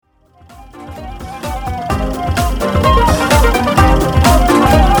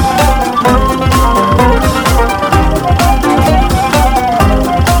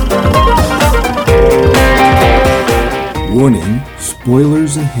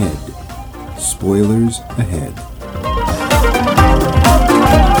ahead. Spoilers ahead.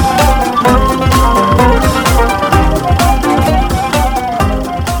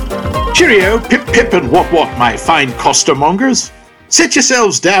 Cheerio, pip pip and what, my fine costermongers. Sit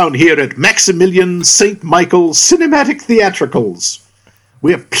yourselves down here at Maximilian St. Michael Cinematic Theatricals.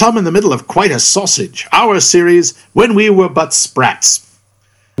 We're plumb in the middle of quite a sausage, our series, When We Were But Sprats.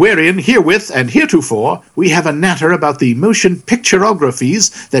 Wherein, herewith and heretofore, we have a natter about the motion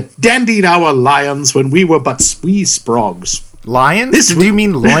picturographies that dandied our lions when we were but wee sprogs. Lions? Do you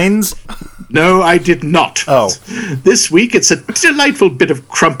mean loins? No, I did not. Oh. This week, it's a delightful bit of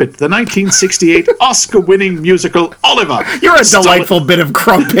crumpet, the 1968 Oscar-winning musical Oliver. You're a delightful bit of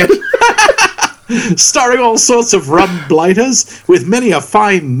crumpet. Starring all sorts of rum blighters, with many a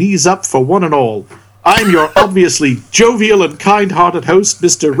fine knees up for one and all. I'm your obviously jovial and kind-hearted host,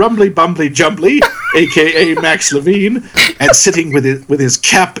 Mr. Rumbly Bumbly Jumbly, a.k.a. Max Levine, and sitting with his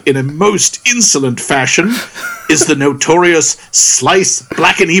cap in a most insolent fashion is the notorious Slice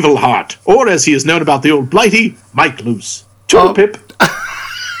Black and Evil Heart, or as he is known about the old Blighty, Mike Luce. Pip.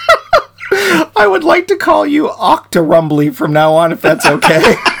 I would like to call you Octorumbly from now on, if that's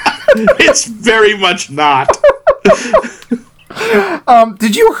okay. It's very much not.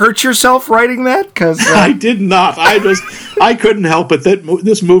 Did you hurt yourself writing that? I did not. I couldn't help it.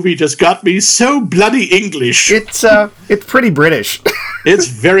 This movie just got me so bloody English. It's pretty British. It's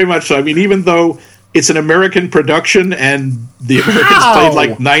very much so. I mean, even though it's an American production and the Americans played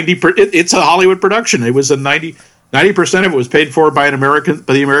like 90%, it's a Hollywood production. It was a 90% of it was paid for by the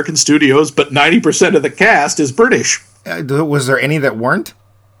American studios, but 90% of the cast is British. Was there any that weren't?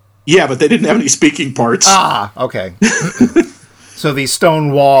 Yeah, but they didn't have any speaking parts. Ah, okay. So the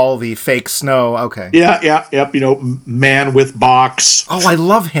stone wall, the fake snow, okay. Yep. Man with box. Oh, I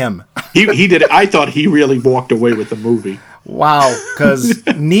love him. He did it. I thought he really walked away with the movie. Wow, because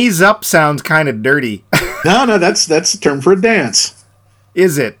knees up sounds kind of dirty. No, that's a term for a dance.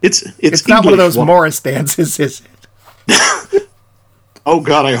 Is it? It's not one of those Morris dances, is it? Oh,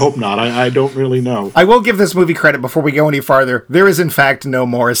 God, I hope not. I don't really know. I will give this movie credit before we go any farther. There is, in fact, no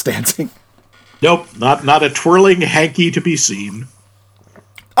Morris dancing. Nope, not a twirling hanky to be seen.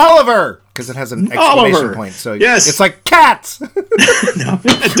 Oliver! Because it has an exclamation point. So yes. It's like cats! No,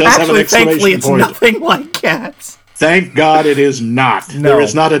 it does Actually, have an exclamation thankfully, it's point. nothing like cats. Thank God it is not. No. There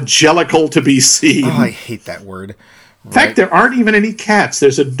is not a jellicle to be seen. Oh, I hate that word. In fact, there aren't even any cats.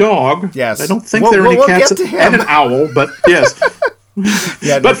 There's a dog. Yes. I don't think there are any cats. Get to him. And an owl, but yes.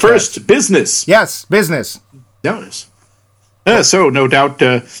 Yeah, but first, business. Yes, business. Notice. So, no doubt,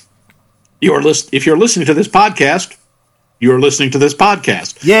 if you're listening to this podcast, you're listening to this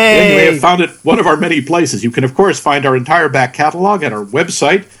podcast. Yay! And you may have found it one of our many places. You can, of course, find our entire back catalog at our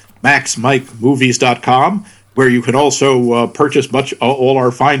website, maxmikemovies.com, where you can also purchase all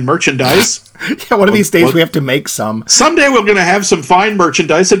our fine merchandise. Yeah, one of these days we have to make some. Someday we're going to have some fine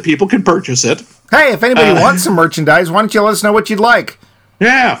merchandise and people can purchase it. Hey, if anybody wants some merchandise, why don't you let us know what you'd like?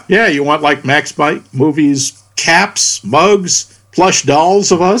 Yeah, you want like Max Mike Movies caps, mugs, plush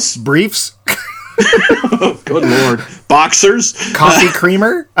dolls of us? Briefs? Oh, good Lord. Boxers? Coffee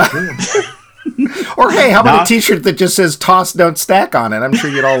creamer? Or hey, how about a t-shirt that just says toss, don't stack on it? I'm sure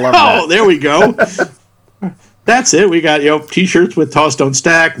you'd all love that. Oh, there we go. That's it. We got t-shirts with toss, don't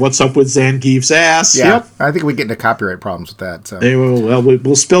stack. What's up with Zangief's ass? Yeah, Yep. I think we get into copyright problems with that. So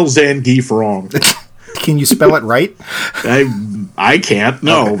we'll spell Zangief wrong. Can you spell it right? I can't.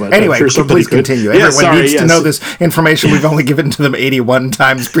 No, okay. But anyway, I'm sure please could. continue. Everyone needs to know this information. We've only given to them 81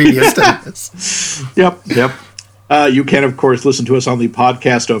 times previous to this. Yep. You can, of course, listen to us on the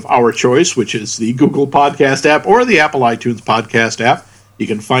podcast of our choice, which is the Google Podcast app or the Apple iTunes Podcast app. You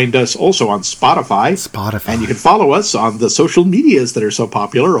can find us also on Spotify. And you can follow us on the social medias that are so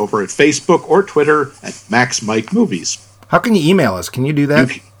popular over at Facebook or Twitter at Max Mike Movies. How can you email us? Can you do that?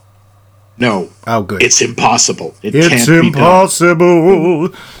 No. Oh, good. It's impossible. It's impossible.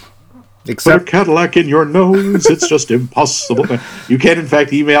 Except put a Cadillac in your nose. It's just impossible. You can, in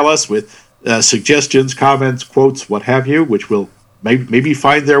fact, email us with suggestions, comments, quotes, what have you, which will maybe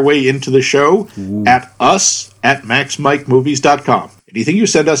find their way into the show at us at maxmikemovies.com. Anything you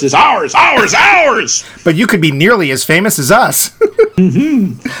send us is ours. But you could be nearly as famous as us.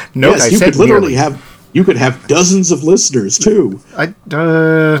 Mm-hmm. Note, yes, I you said could literally you could have dozens of listeners too.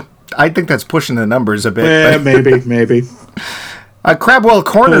 I think that's pushing the numbers a bit. Maybe. Crabwell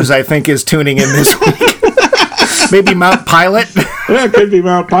Corners, I think, is tuning in this week. Maybe Mount Pilot. Yeah, it could be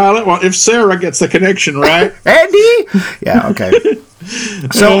Mount Pilot. Well, if Sarah gets the connection right. Andy? Yeah, okay.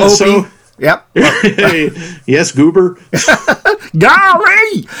 So, Opie. Yep. Yes, Goober.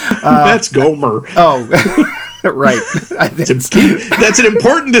 Golly! That's Gomer. Oh. Right. That's an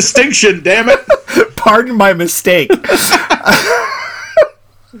important distinction, damn it. Pardon my mistake.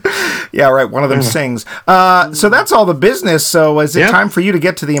 Yeah, right. One of them sings. So that's all the business. So is it time for you to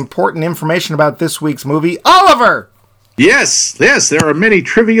get to the important information about this week's movie, Oliver? Yes. There are many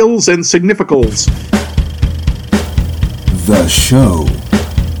trivials and significals. The show.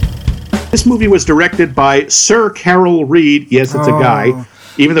 This movie was directed by Sir Carol Reed. Yes, it's a guy,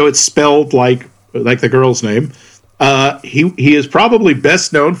 even though it's spelled like the girl's name. He is probably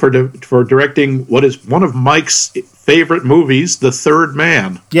best known for directing what is one of Mike's favorite movies, The Third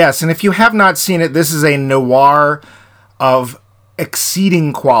Man. Yes, and if you have not seen it, this is a noir of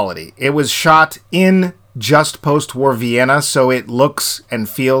exceeding quality. It was shot in just post-war Vienna, so it looks and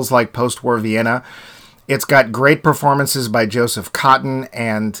feels like post-war Vienna. It's got great performances by Joseph Cotten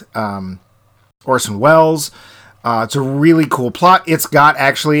and Orson Welles. It's a really cool plot. It's got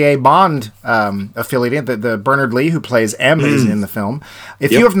actually a Bond affiliate. The Bernard Lee, who plays M, is in the film.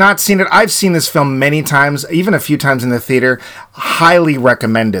 If you have not seen it, I've seen this film many times, even a few times in the theater. Highly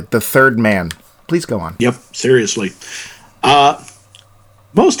recommend it. The Third Man. Please go on. Yep, seriously.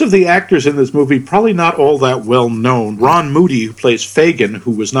 Most of the actors in this movie, probably not all that well known. Ron Moody, who plays Fagin,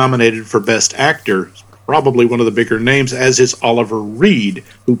 who was nominated for Best Actor, probably one of the bigger names, as is Oliver Reed,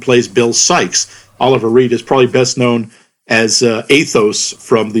 who plays Bill Sykes. Oliver Reed is probably best known as Athos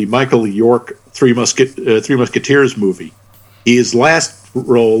from the Michael York Three Musketeers movie. His last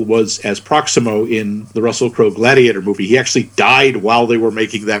role was as Proximo in the Russell Crowe Gladiator movie. He actually died while they were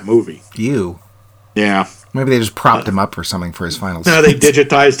making that movie. You. Yeah. Maybe they just propped him up or something for his final scene. No, they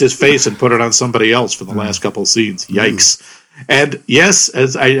digitized his face and put it on somebody else for the last couple of scenes. Yikes. And yes,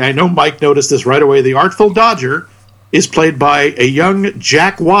 as I know Mike noticed this right away, the Artful Dodger is played by a young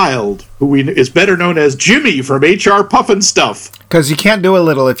Jack Wilde, who is better known as Jimmy from H.R. Pufnstuf. Because you can't do a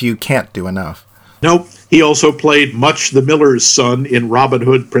little if you can't do enough. Nope. He also played Much the Miller's son in Robin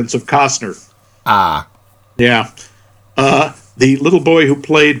Hood, Prince of Costner. Ah. Yeah. The little boy who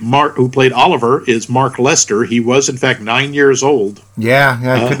played Oliver is Mark Lester. He was, in fact, 9 years old. Yeah,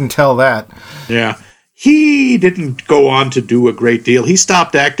 I couldn't tell that. Yeah. He didn't go on to do a great deal. He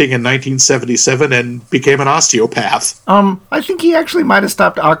stopped acting in 1977 and became an osteopath. I think he actually might have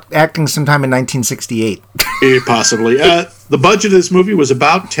stopped acting sometime in 1968. Possibly. The budget of this movie was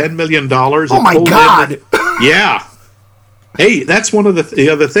about $10 million. Oh, my God! Yeah. Hey, that's one of the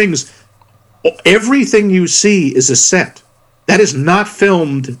other things. Everything you see is a set. That is not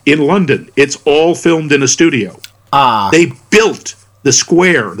filmed in London. It's all filmed in a studio. They built the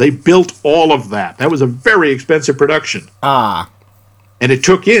square. They built all of that. That was a very expensive production. And it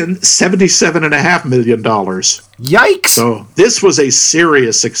took in $77.5 million. Yikes! So this was a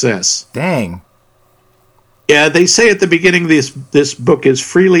serious success. Dang. Yeah, they say at the beginning this book is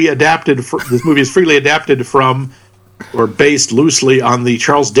freely adapted. This movie is freely adapted from, or based loosely on the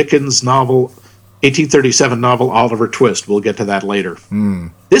Charles Dickens novel, 1837 novel Oliver Twist. We'll get to that later.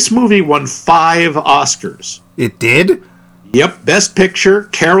 This movie won 5 Oscars. It did? Yep, Best Picture,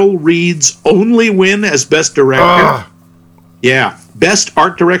 Carol Reed's only win as Best Director. Yeah, Best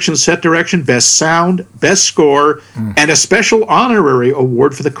Art Direction, Set Direction, Best Sound, Best Score, and a special honorary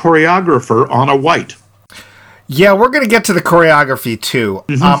award for the choreographer, Anna White. Yeah, we're going to get to the choreography, too.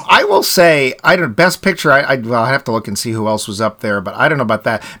 I will say, Best Picture, I have to look and see who else was up there, but I don't know about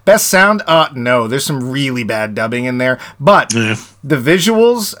that. Best Sound, no, there's some really bad dubbing in there. But the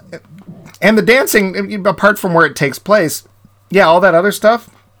visuals and the dancing, apart from where it takes place, yeah, all that other stuff,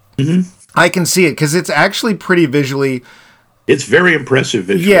 I can see it, because it's actually pretty visually... It's very impressive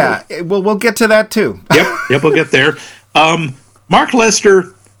visually. Yeah, we'll get to that, too. Yep, we'll get there. Mark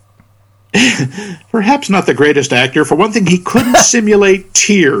Lester... perhaps not the greatest actor. For one thing, he couldn't simulate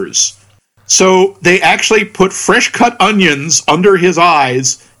tears. So they actually put fresh-cut onions under his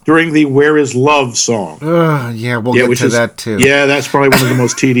eyes during the Where Is Love song. Yeah, we'll get to that, too. Yeah, that's probably one of the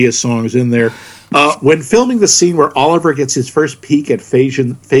most tedious songs in there. When filming the scene where Oliver gets his first peek at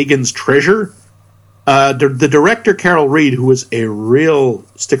Fagin's treasure, the director, Carol Reed, who was a real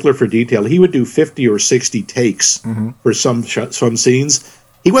stickler for detail, he would do 50 or 60 takes for some scenes.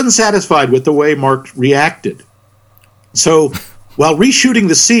 He wasn't satisfied with the way Mark reacted. So, while reshooting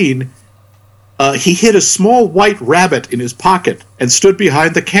the scene, he hid a small white rabbit in his pocket and stood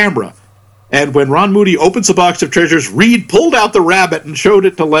behind the camera. And when Ron Moody opens the box of treasures, Reed pulled out the rabbit and showed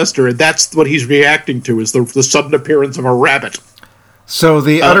it to Lester, and that's what he's reacting to, is the sudden appearance of a rabbit. So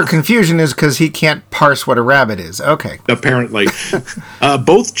the utter confusion is because he can't parse what a rabbit is. Okay. Apparently.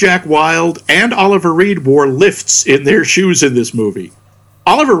 Both Jack Wilde and Oliver Reed wore lifts in their shoes in this movie.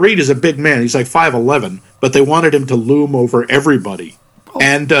 Oliver Reed is a big man. He's like 5'11", but they wanted him to loom over everybody.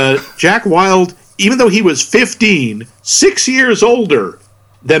 And Jack Wilde even though he was 15, 6 years older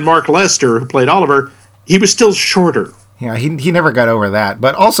than Mark Lester, who played Oliver, he was still shorter. Yeah, he never got over that.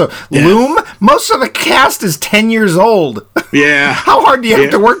 But also, loom? Most of the cast is 10 years old. Yeah. How hard do you have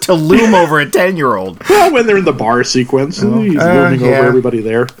to work to loom over a 10-year-old? Well, when they're in the bar sequence, he's looming over everybody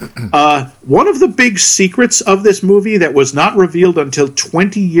there. One of the big secrets of this movie that was not revealed until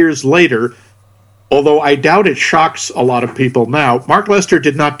 20 years later, although I doubt it shocks a lot of people now, Mark Lester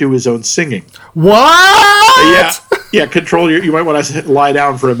did not do his own singing. What? Yeah, control you might want to lie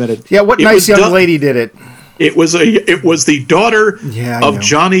down for a minute. Yeah, what nice young lady did it? It was the daughter of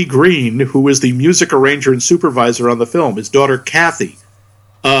Johnny Green, who was the music arranger and supervisor on the film, his daughter Kathy.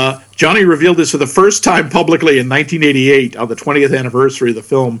 Johnny revealed this for the first time publicly in 1988 on the 20th anniversary of the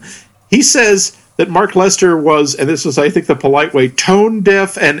film. He says that Mark Lester was, and this is, I think, the polite way, tone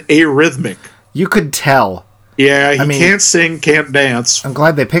deaf and arrhythmic. You could tell. Yeah, he can't sing, can't dance. I'm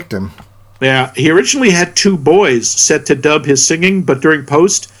glad they picked him. Yeah, he originally had 2 boys set to dub his singing, but during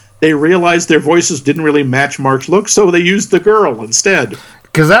post, they realized their voices didn't really match Mark's look, so they used the girl instead.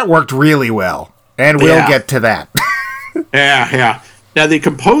 Because that worked really well. And we'll get to that. Yeah. Now, the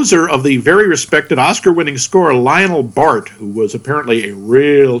composer of the very respected Oscar-winning score, Lionel Bart, who was apparently a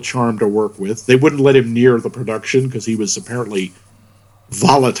real charm to work with, they wouldn't let him near the production because he was apparently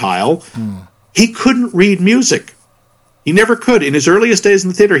volatile. He couldn't read music. He never could. In his earliest days in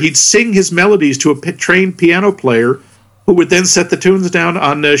the theater, he'd sing his melodies to a trained piano player who would then set the tunes down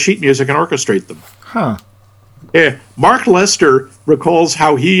on sheet music and orchestrate them. Huh. Yeah. Mark Lester recalls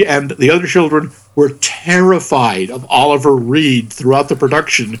how he and the other children were terrified of Oliver Reed throughout the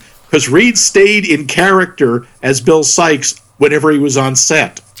production because Reed stayed in character as Bill Sikes whenever he was on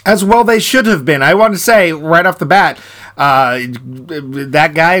set. As well they should have been. I want to say right off the bat,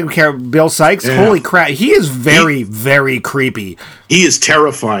 that guy, Bill Sikes, holy crap, he is very, very creepy. He is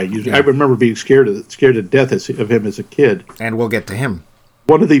terrifying. I remember being scared to death of him as a kid. And we'll get to him.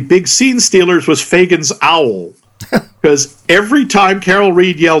 One of the big scene stealers was Fagin's owl. Because every time Carol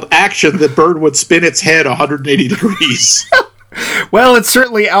Reed yelled action, the bird would spin its head 180 degrees. Well, it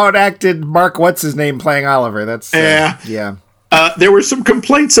certainly outacted Mark What's-His-Name playing Oliver. That's yeah. There were some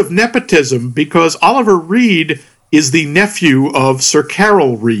complaints of nepotism because Oliver Reed is the nephew of Sir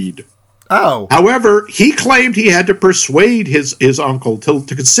Carol Reed. Oh. However, he claimed he had to persuade his uncle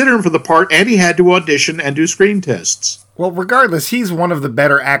to consider him for the part, and he had to audition and do screen tests. Well, regardless, he's one of the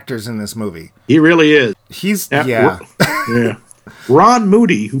better actors in this movie. He really is. Yeah. Ron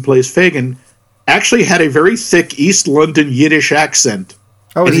Moody, who plays Fagin, actually had a very thick East London Yiddish accent.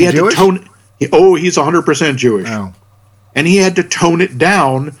 Oh, is he Jewish? He's 100% Jewish. Oh. And he had to tone it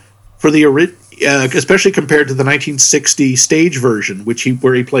down for the especially compared to the 1960 stage version,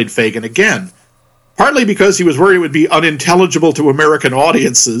 where he played Fagin again. Partly because he was worried it would be unintelligible to American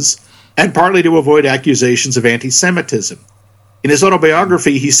audiences, and partly to avoid accusations of anti-Semitism. In his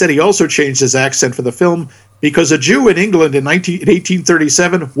autobiography, he said he also changed his accent for the film because a Jew in England in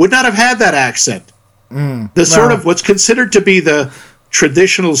 1837 would not have had that accent. Sort of what's considered to be the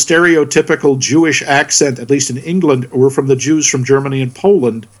traditional stereotypical Jewish accent, at least in England, were from the Jews from Germany and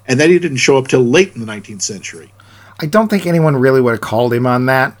Poland, and that he didn't show up till late in the 19th century. I don't think anyone really would have called him on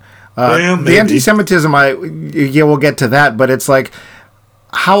that. The anti-Semitism, we'll get to that, but it's like,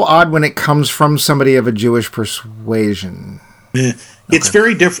 how odd when it comes from somebody of a Jewish persuasion. It's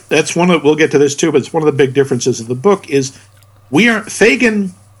very different. That's we'll get to this too, but it's one of the big differences of the book is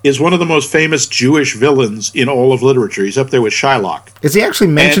Fagin is one of the most famous Jewish villains in all of literature. He's up there with Shylock. Is he actually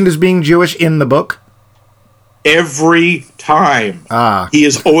mentioned as being Jewish in the book? Every time. He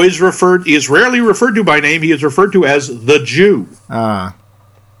is rarely referred to by name. He is referred to as the Jew. And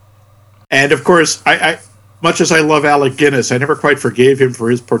of course, I much as I love Alec Guinness, I never quite forgave him for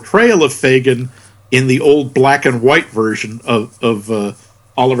his portrayal of Fagin in the old black and white version of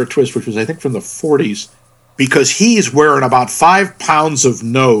Oliver Twist, which was, I think, from the 40s, because he's wearing about 5 pounds of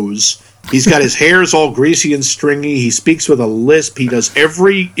nose. He's got his hair's all greasy and stringy. He speaks with a lisp. He does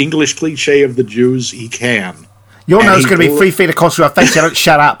every English cliche of the Jews he can. Your nose is going to be 3 feet across your face.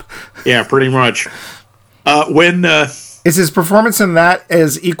 Shut up. Yeah, pretty much. Is his performance in that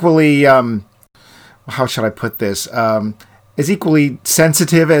as equally... how should I put this? Is equally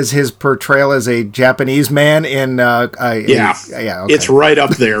sensitive as his portrayal as a Japanese man in okay. It's right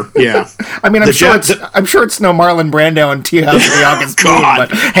up there. Yeah. I mean, I'm sure it's no Marlon Brando and Tea House of the August Moon,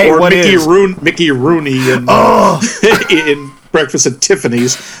 but hey, or what Mickey is? Mickey Rooney in in Breakfast at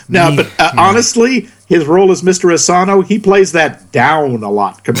Tiffany's. Now, honestly, his role as Mr. Asano, he plays that down a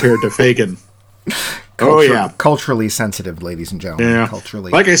lot compared to Fagin. Culturally sensitive, ladies and gentlemen. Yeah.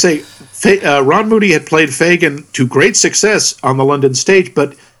 Culturally. Like I say, Ron Moody had played Fagin to great success on the London stage,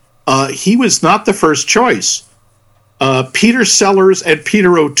 but he was not the first choice. Peter Sellers and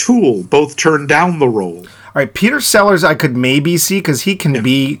Peter O'Toole both turned down the role. All right, Peter Sellers I could maybe see because he can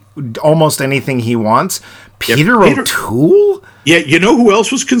be almost anything he wants. Peter O'Toole? Yeah, you know who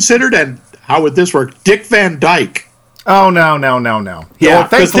else was considered, and how would this work? Dick Van Dyke. Oh, no. Yeah,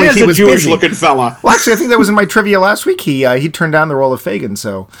 because thankfully there's a Jewish-looking fella. Well, actually, I think that was in my trivia last week. He turned down the role of Fagin,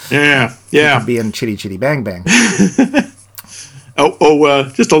 so yeah. He could be in Chitty Chitty Bang Bang. Just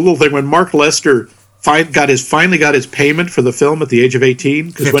a little thing. When Mark Lester finally got his payment for the film at the age of 18,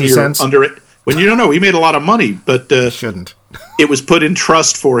 because when you're under it, he made a lot of money, but shouldn't. It was put in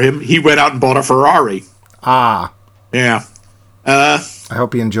trust for him. He went out and bought a Ferrari. Ah, yeah. I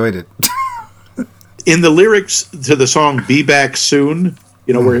hope he enjoyed it. In the lyrics to the song "Be Back Soon,"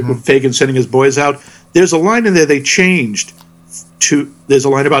 where Fagin's sending his boys out, there's a line in there they changed to. There's a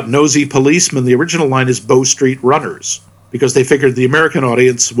line about nosy policemen. The original line is Bow Street Runners, because they figured the American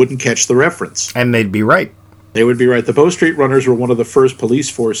audience wouldn't catch the reference. And they'd be right. They would be right. The Bow Street Runners were one of the first police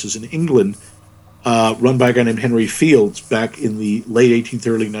forces in England, run by a guy named Henry Fields back in the late 18th,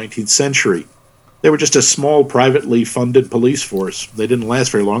 early 19th century. They were just a small, privately funded police force. They didn't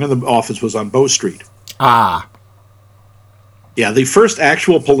last very long, and the office was on Bow Street. Ah. Yeah, the first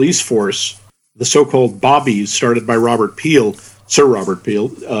actual police force, the so-called Bobbies, started by Sir Robert Peel,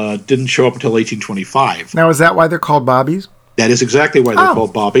 didn't show up until 1825. Now, is that why they're called Bobbies? That is exactly why they're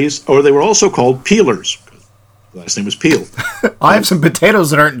called Bobbies, or they were also called Peelers. The last name was Peel. I have some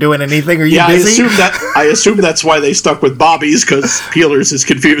potatoes that aren't doing anything. Are you busy? I assume that's why they stuck with Bobbies, because Peelers is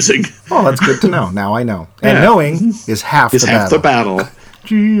confusing. Oh, that's good to know. Now I know. And knowing is half the battle.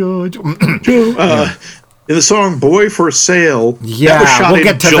 In the song "Boy for Sale," we'll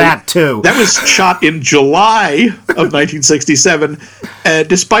get to that too. That was shot in July of 1967,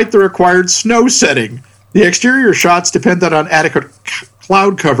 despite the required snow setting. The exterior shots depended on adequate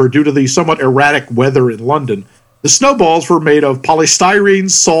cloud cover due to the somewhat erratic weather in London. The snowballs were made of polystyrene,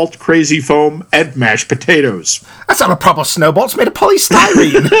 salt, crazy foam, and mashed potatoes. That's not a proper snowball. It's made of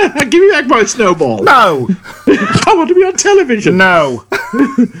polystyrene. Give me back my snowball. No. I want to be on television. No.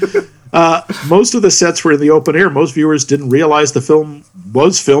 Most of the sets were in the open air. Most viewers didn't realize the film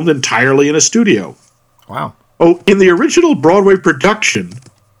was filmed entirely in a studio. Wow. Oh, in the original Broadway production,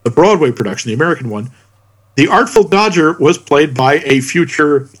 the American one, the Artful Dodger was played by a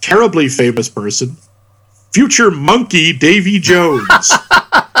future terribly famous person, future monkey Davy Jones.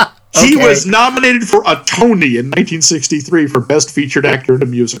 He was nominated for a Tony in 1963 for Best Featured Actor in a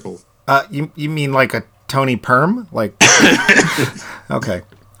Musical. You mean like a Tony Perm? Like, okay.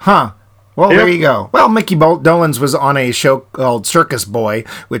 Huh. Well, there you go. Well, Mickey Dolenz was on a show called Circus Boy,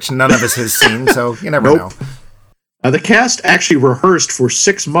 which none of us has seen, so you never know. The cast actually rehearsed for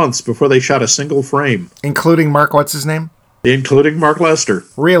 6 months before they shot a single frame. Including Mark, what's his name? Including Mark Lester.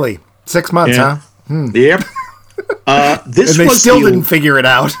 Really? 6 months, huh? Yep. This and they still didn't figure it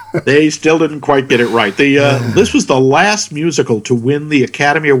out. They still didn't quite get it right. This was the last musical to win the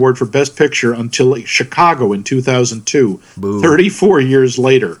Academy Award for Best Picture until Chicago in 2002, Boo. 34 years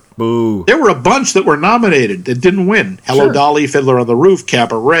later. Boo. There were a bunch that were nominated that didn't win. Hello, Dolly, Fiddler on the Roof,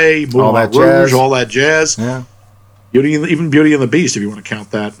 Cabaret, Moulin Rouge, all that jazz. Yeah. Beauty and the Beast, if you want to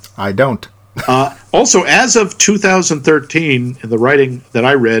count that. I don't. Also, as of 2013, in the writing that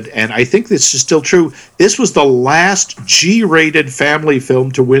I read, and I think this is still true, this was the last G-rated family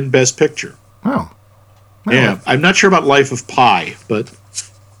film to win Best Picture. Oh. Well, yeah, I'm not sure about Life of Pi, but...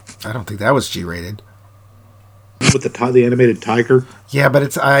 I don't think that was G-rated. With the animated tiger? Yeah, but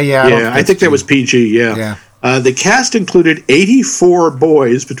it's... I think that was PG, yeah. The cast included 84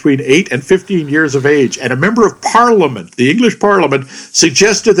 boys between 8 and 15 years of age, and a member of Parliament, the English Parliament,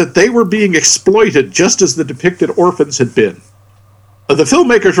 suggested that they were being exploited just as the depicted orphans had been. The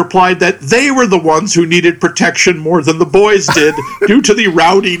filmmakers replied that they were the ones who needed protection more than the boys did due to the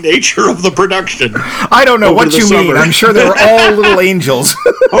rowdy nature of the production. I don't know what you mean. I'm sure they were all little angels.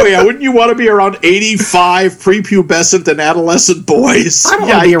 Oh, yeah. Wouldn't you want to be around 85 prepubescent and adolescent boys? I don't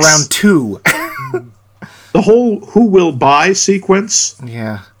want to be around 2. The whole Who Will Buy sequence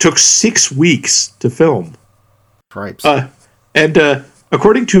took 6 weeks to film. Stripes. And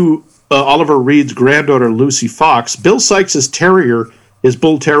according to Oliver Reed's granddaughter, Lucy Fox, Bill Sykes' terrier, his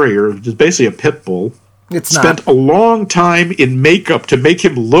bull terrier, which is basically a pit bull, spent a long time in makeup to make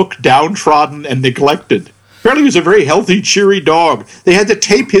him look downtrodden and neglected. Apparently he was a very healthy, cheery dog. They had to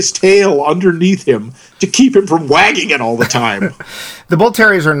tape his tail underneath him to keep him from wagging it all the time. The bull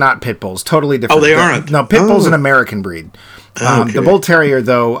terriers are not pit bulls. Totally different. Oh, they aren't? No, pit bull's an American breed. The bull terrier,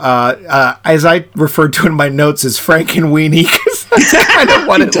 though, as I referred to in my notes, is Frankenweenie, because that's kind of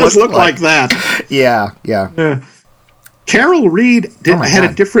what it does look like that. Yeah. Carol Reed had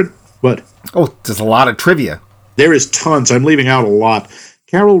a different... What? Oh, there's a lot of trivia. There is tons. I'm leaving out a lot.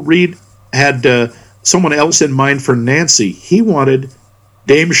 Carol Reed had someone else in mind for Nancy. He wanted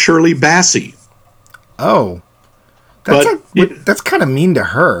Dame Shirley Bassey. Oh. That's kind of mean to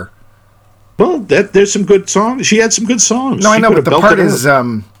her. Well, there's some good songs. She had some good songs. No, I know, but the part is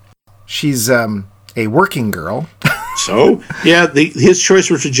she's a working girl. So, yeah, his choice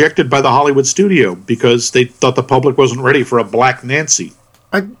was rejected by the Hollywood studio because they thought the public wasn't ready for a black Nancy.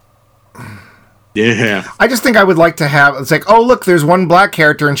 Yeah. I just think I would like to have... It's like, oh, look, there's one black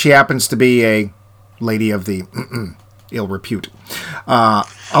character, and she happens to be a lady of the ill repute.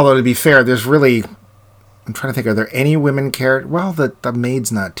 Although, to be fair, there's really... I'm trying to think, are there any women characters? Well, the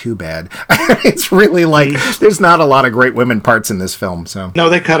maid's not too bad. It's really like, there's not a lot of great women parts in this film, so... No,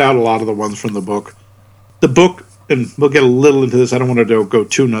 they cut out a lot of the ones from the book. The book, and we'll get a little into this, I don't want to go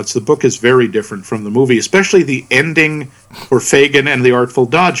too nuts, the book is very different from the movie, especially the ending for Fagin and the Artful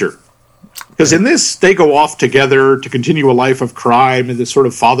Dodger. Because in this, they go off together to continue a life of crime and this sort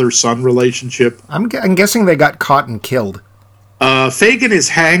of father-son relationship. I'm guessing they got caught and killed. Fagin is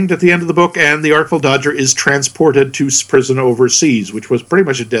hanged at the end of the book, and the Artful Dodger is transported to prison overseas, which was pretty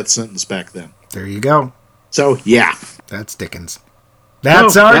much a death sentence back then. There you go. So, yeah. That's Dickens.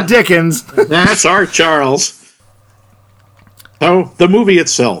 That's our Dickens. That's our Charles. So, the movie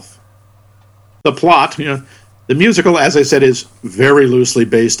itself. The plot, the musical, as I said, is very loosely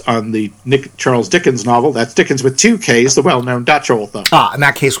based on the Charles Dickens novel. That's Dickens with 2 Ks, the well-known Dutch author. In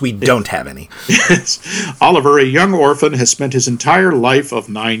that case, we don't have any. Yes. Oliver, a young orphan, has spent his entire life of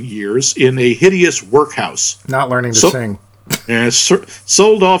 9 years in a hideous workhouse. Not learning to sing.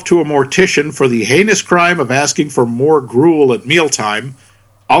 Sold off to a mortician for the heinous crime of asking for more gruel at mealtime,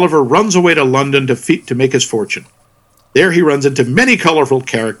 Oliver runs away to London to make his fortune. There he runs into many colorful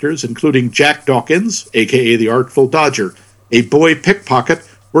characters, including Jack Dawkins, a.k.a. the Artful Dodger, a boy pickpocket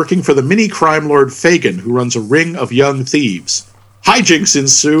working for the mini-crime lord Fagin, who runs a ring of young thieves. Hijinks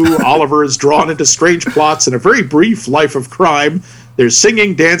ensue, Oliver is drawn into strange plots and a very brief life of crime. There's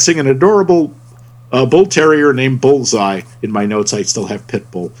singing, dancing, and an adorable bull terrier named Bullseye. In my notes, I still have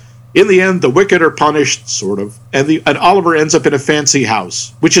Pitbull. In the end, the wicked are punished, sort of, and Oliver ends up in a fancy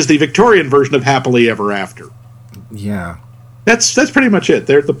house, which is the Victorian version of Happily Ever After. Yeah. That's pretty much it.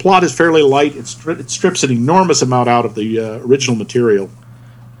 The plot is fairly light. It strips an enormous amount out of the original material.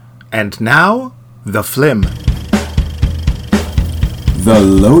 And now, the flim. The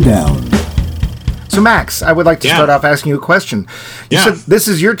Lowdown. So, Max, I would like to start off asking you a question. You said this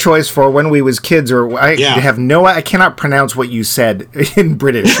is your choice for When We Was Kids, or I cannot pronounce what you said in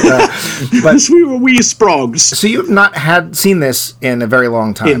British. But we were wee sprogs. So you've not seen this in a very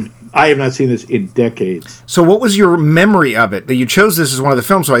long time. I have not seen this in decades. So what was your memory of it? That you chose this as one of the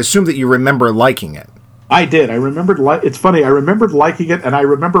films, so I assume that you remember liking it. I did. I remembered. It's funny. I remembered liking it, and I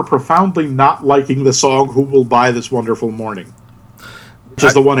remember profoundly not liking the song "Who Will Buy This Wonderful Morning," which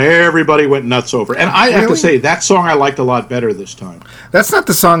is the one everybody went nuts over. And I have to say, that song I liked a lot better this time. That's not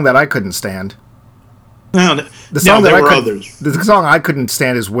the song that I couldn't stand. No, the song there were others. The song I couldn't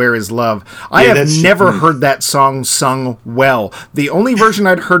stand is "Where Is Love." I have never heard that song sung well. The only version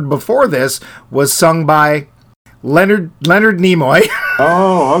I'd heard before this was sung by Leonard Nimoy.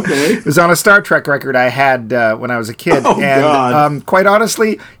 Oh, okay. It was on a Star Trek record I had when I was a kid. Oh, and God. Quite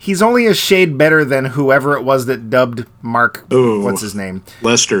honestly, he's only a shade better than whoever it was that dubbed Mark. What's his name?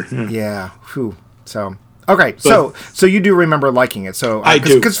 Lester. Yeah. So... Okay, so you do remember liking it. So I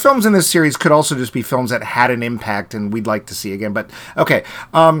do. Because films in this series could also just be films that had an impact and we'd like to see again. But, okay,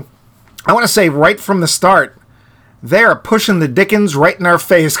 I want to say right from the start, they're pushing the Dickens right in our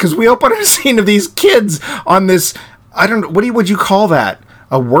face because we open a scene of these kids on this, I don't know, what would you call that?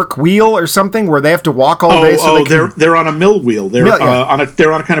 A work wheel or something where they have to walk all day? They're on a mill wheel. They're on a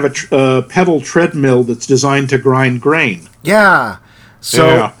kind of a pedal treadmill that's designed to grind grain. Yeah.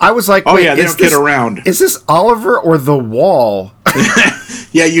 So I was like, they don't get around. Is this Oliver or The Wall?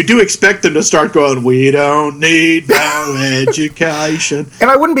 Yeah, you do expect them to start going, we don't need no education.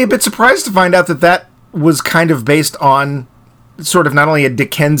 And I wouldn't be a bit surprised to find out that was kind of based on sort of not only a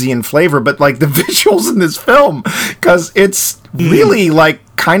Dickensian flavor, but like the visuals in this film. Because it's really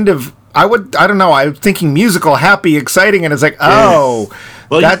like kind of, I don't know, I'm thinking musical, happy, exciting, and it's like, oh.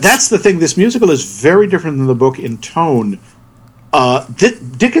 Well, that's the thing. This musical is very different than the book in tone.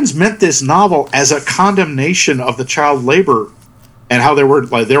 Dickens meant this novel as a condemnation of the child labor and how there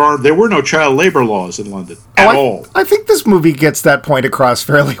were no child labor laws in London at all. I think this movie gets that point across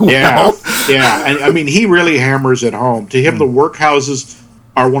fairly well. Yeah. And I mean, he really hammers it home. To him, the workhouses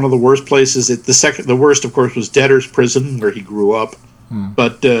are one of the worst places. The worst, of course, was Debtor's Prison, where he grew up.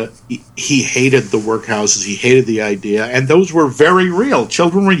 But he hated the workhouses. He hated the idea. And those were very real.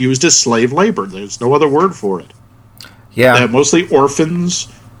 Children were used as slave labor. There's no other word for it. Yeah. Mostly orphans,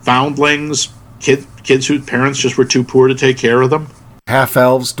 foundlings, kids whose parents just were too poor to take care of them.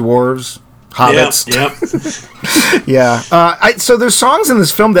 Half-elves, dwarves, hobbits. Yep. Yeah. So there's songs in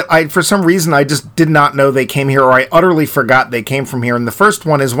this film that for some reason, I just did not know they came here, or I utterly forgot they came from here. And the first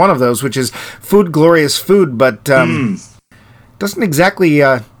one is one of those, which is Food, Glorious Food, but doesn't exactly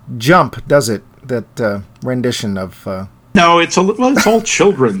jump, does it? That rendition of... No, it's all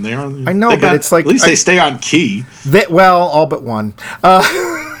children. I know, but it's like... At least they stay on key. All but one.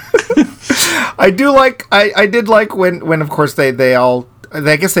 I did like when of course they all...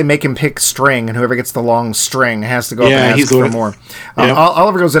 I guess they make him pick string, and whoever gets the long string has to go up and ask for more.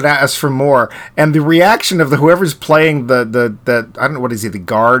 Oliver goes and asks for more, and the reaction of whoever's playing the I don't know, what is he, the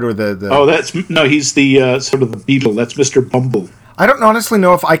guard or the... Oh, he's the sort of the beetle. That's Mr. Bumble. I don't honestly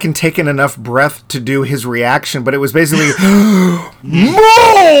know if I can take in enough breath to do his reaction, but it was basically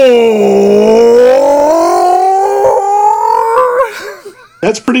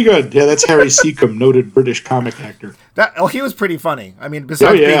That's pretty good. Yeah, that's Harry Seacombe, noted British comic actor. He was pretty funny. I mean,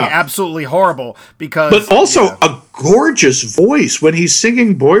 besides being absolutely horrible, but also a gorgeous voice when he's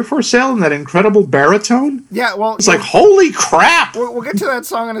singing "Boy for Sale" in that incredible baritone. Yeah, well, it's like holy crap. We'll get to that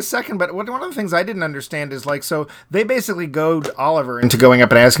song in a second, but one of the things I didn't understand is so they basically goad Oliver into going up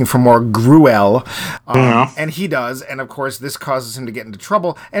and asking for more gruel, and he does, and of course this causes him to get into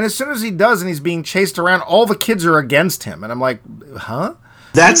trouble. And as soon as he does, and he's being chased around, all the kids are against him, and I'm like, huh?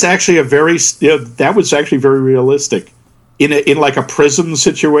 That's actually that was actually very realistic. In like a prison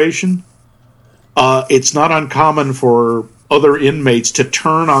situation, it's not uncommon for other inmates to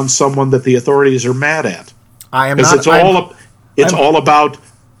turn on someone that the authorities are mad at. It's all about,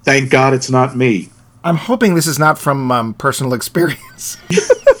 thank God it's not me. I'm hoping this is not from personal experience.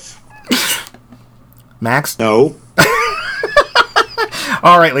 Max? No.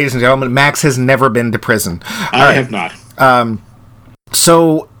 All right, ladies and gentlemen, Max has never been to prison. I have not.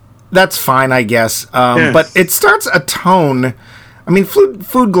 So that's fine, I guess. But it starts a tone. I mean,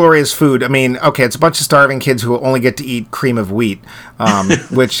 food, glorious food. I mean, okay, it's a bunch of starving kids who only get to eat cream of wheat,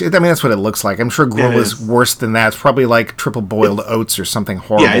 which, I mean, that's what it looks like. I'm sure gruel is worse than that. It's probably like triple boiled oats or something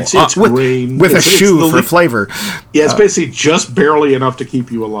horrible. Yeah, it's grain. With a shoe for flavor. Yeah, it's basically just barely enough to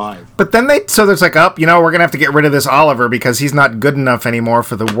keep you alive. But then there's like, we're going to have to get rid of this Oliver because he's not good enough anymore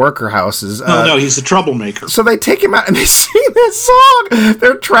for the worker houses. No, he's a troublemaker. So they take him out and they sing this song.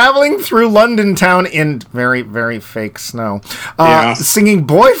 They're traveling through London town in very, very fake snow. Singing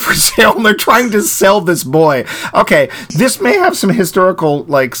Boy for Sale, and they're trying to sell this boy. Okay, this may have some historical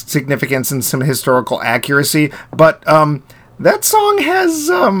significance and some historical accuracy, but that song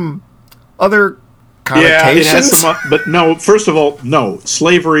has other connotations. Yeah, it has some, but no, first of all, no,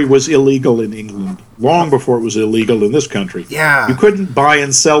 slavery was illegal in England long before it was illegal in this country. Yeah. You couldn't buy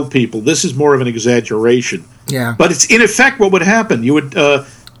and sell people. This is more of an exaggeration. Yeah. But it's in effect what would happen. You would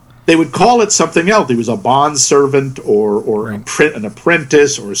they would call it something else. He was a bond servant or an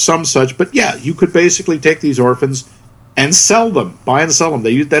apprentice or some such. But yeah, you could basically take these orphans and sell them, buy and sell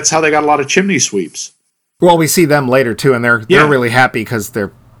them. That's how they got a lot of chimney sweeps. Well, we see them later too, and they're really happy because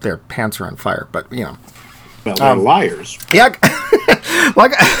their pants are on fire. But you know, well, they're liars. Yeah,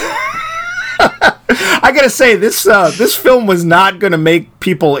 I gotta say this film was not gonna make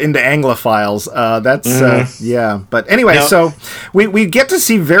people into Anglophiles. But anyway, so we get to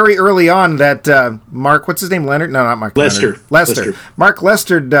see very early on that Mark, what's his name, Leonard? No, not Mark. Lester. Leonard. Mark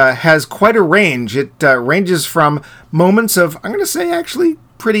Lester has quite a range. It ranges from moments of, I'm gonna say, actually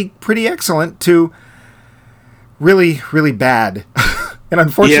pretty excellent to really, really bad. And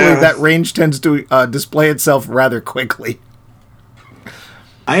unfortunately, that range tends to display itself rather quickly.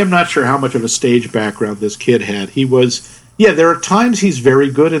 I am not sure how much of a stage background this kid had. He was, there are times he's very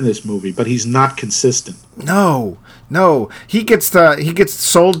good in this movie, but he's not consistent. No. He gets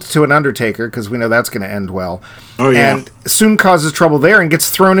sold to an undertaker, because we know that's going to end well. Oh, yeah. And soon causes trouble there and gets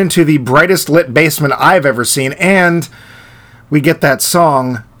thrown into the brightest lit basement I've ever seen. And we get that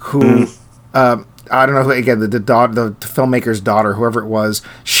song I don't know who, again, the filmmaker's daughter, whoever it was,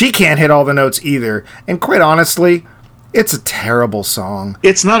 she can't hit all the notes either. And quite honestly, it's a terrible song.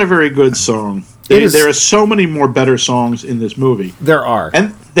 It's not a very good song. There are so many more better songs in this movie. There are.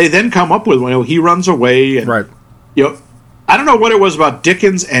 And they then come up with one. He runs away. And, right. I don't know what it was about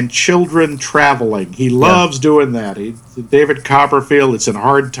Dickens and children traveling. He loves doing that. David Copperfield, it's in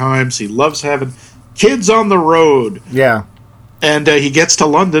Hard Times. He loves having kids on the road. Yeah. And he gets to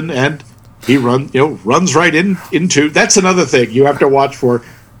London and he runs right into. That's another thing you have to watch for.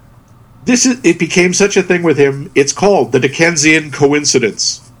 it became such a thing with him. It's called the Dickensian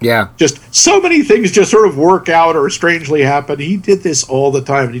coincidence. Yeah. Just so many things just sort of work out or strangely happen. He did this all the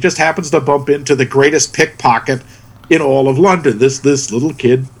time. And he just happens to bump into the greatest pickpocket in all of London. This little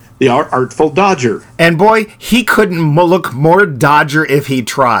kid, the Artful Dodger. And boy, he couldn't look more Dodger if he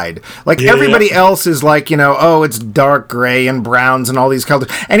tried. Like, everybody else is like, oh, it's dark gray and browns and all these colors.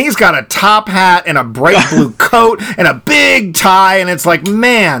 And he's got a top hat and a bright blue coat and a big tie. And it's like,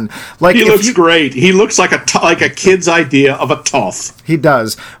 man. Like, he looks great. He looks like a kid's idea of a toff. He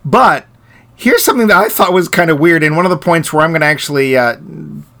does. But here's something that I thought was kind of weird. And one of the points where I'm going to actually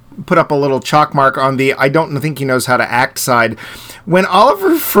put up a little chalk mark on the I don't think he knows how to act side. When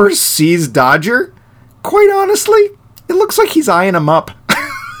Oliver first sees Dodger, quite honestly, it looks like he's eyeing him up.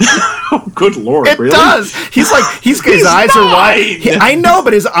 Oh, good Lord, it really? Does. He's like, his eyes are wide. I know,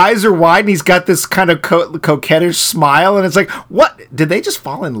 but his eyes are wide, and he's got this kind of coquettish smile, and it's like, what? Did they just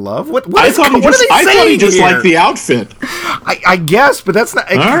fall in love? I thought he just liked the outfit. I guess, but that's not.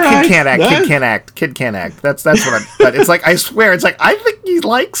 Kid can't act. Kid can't act. That's what I'm. But it's like, I swear, it's like, I think he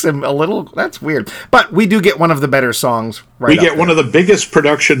likes him a little. That's weird. But we do get one of the better songs. We get one of the biggest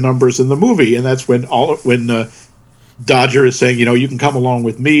production numbers in the movie, and that's when Dodger is saying, you can come along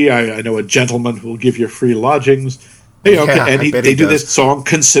with me. I know a gentleman who will give you free lodgings. And they do this song,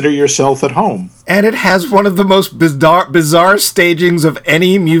 Consider Yourself at Home. And it has one of the most bizarre stagings of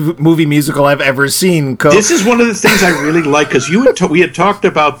any movie musical I've ever seen. This is one of the things I really like, because we had talked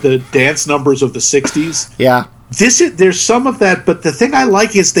about the dance numbers of the 60s. Yeah. There's some of that, but the thing I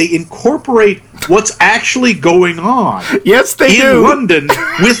like is they incorporate what's actually going on. Yes, they do. In London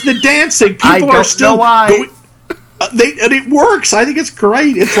with the dancing. People are still going... and it works. I think it's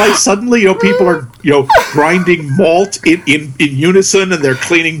great. It's like suddenly, people are, grinding malt in unison, and they're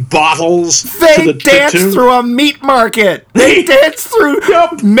cleaning bottles. They dance through a meat market. They dance through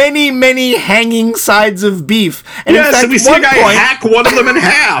many, many hanging sides of beef. And yes, in fact, and we see a guy hack one of them in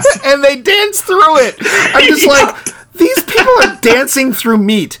half. And they dance through it. I'm just like... These people are dancing through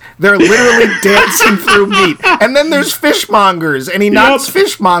meat. They're literally dancing through meat. And then there's fishmongers, and he knocks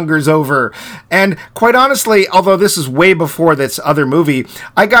fishmongers over. And quite honestly, although this is way before this other movie,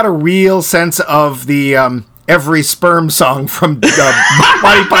 I got a real sense of the Every Sperm song from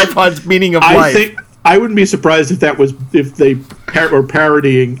Monty Python's Meaning of Life. I wouldn't be surprised if they were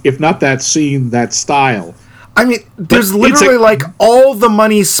parodying, if not that scene, that style. I mean, there's literally like all the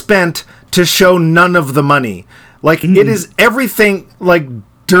money spent to show none of the money. Like, it is everything, like,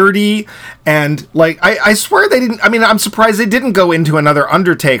 dirty, and, like, I swear they didn't... I mean, I'm surprised they didn't go into another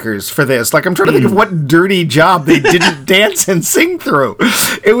Undertaker's for this. Like, I'm trying to think of what dirty job they didn't dance and sing through.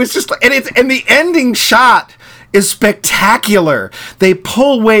 It was just... And the ending shot is spectacular. They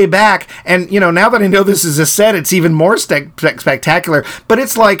pull way back, and, now that I know this is a set, it's even more spectacular. But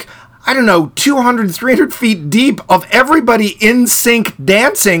it's like... I don't know, 200, 300 feet deep of everybody in sync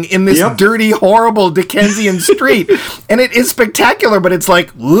dancing in this dirty, horrible Dickensian street. And it is spectacular, but it's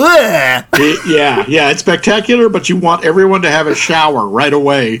like, bleh. It's spectacular, but you want everyone to have a shower right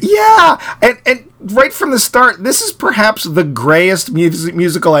away. Yeah, and right from the start, this is perhaps the grayest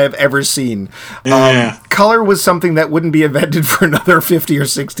musical I have ever seen. Color was something that wouldn't be invented for another 50 or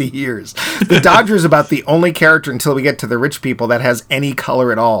 60 years. The Dodger is about the only character until we get to the rich people that has any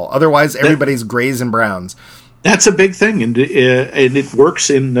color at all. Otherwise, everybody's grays and browns. That's a big thing, and it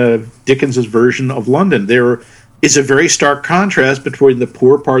works in Dickens's version of London. There is a very stark contrast between the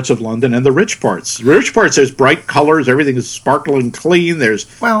poor parts of London and the rich parts. The rich parts, there's bright colors, everything is sparkling clean, there's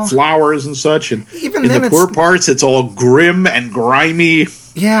flowers and such, and even in the poor parts, it's all grim and grimy.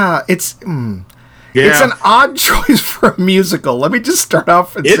 Yeah, it's an odd choice for a musical. Let me just start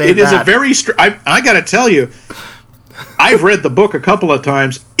off and say that. It is a very... I got to tell you, I've read the book a couple of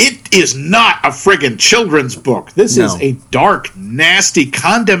times. It is not a friggin' children's book. This is a dark, nasty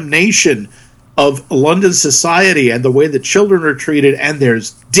condemnation of London society and the way that children are treated, and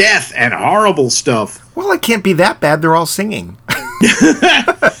there's death and horrible stuff. Well, it can't be that bad. They're all singing.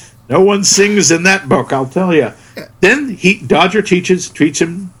 No one sings in that book, I'll tell you. Then Dodger takes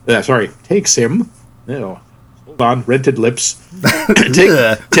him. Hold on, rented lips.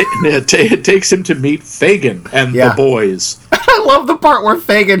 Takes him to meet Fagin and the boys. I love the part where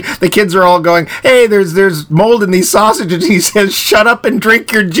Fagin, the kids are all going, "Hey, there's mold in these sausages." And he says, "Shut up and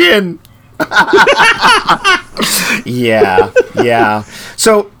drink your gin." Yeah.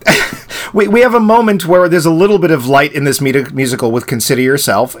 So we have a moment where there's a little bit of light in this musical with Consider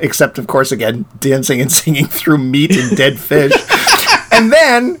Yourself, except, of course, again, dancing and singing through meat and dead fish. And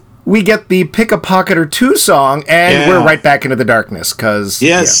then we get the Pick a Pocket or Two song, and we're right back into the darkness.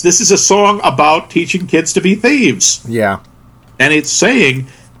 This is a song about teaching kids to be thieves. Yeah. And it's saying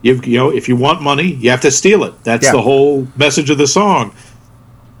If you want money, you have to steal it. That's the whole message of the song.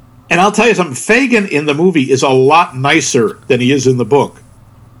 And I'll tell you something, Fagin in the movie is a lot nicer than he is in the book.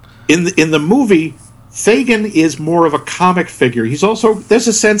 In the movie, Fagin is more of a comic figure. There's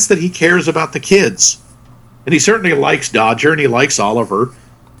a sense that he cares about the kids. And he certainly likes Dodger and he likes Oliver.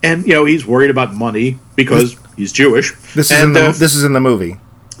 And, he's worried about money because he's Jewish. This is in the movie. This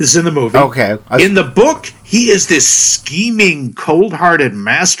is in the movie. Okay. In the book, he is this scheming, cold-hearted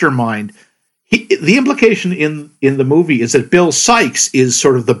mastermind. The implication in the movie is that Bill Sikes is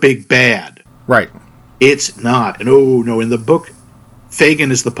sort of the big bad. Right. It's not. And in the book,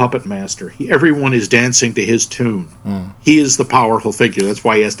 Fagin is the puppet master. Everyone is dancing to his tune. He is the powerful figure. That's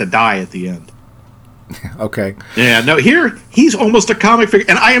why he has to die at the end. Okay. Yeah, no, here, he's almost a comic figure.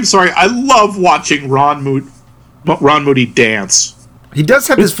 And I am sorry, I love watching Ron Moody dance. He does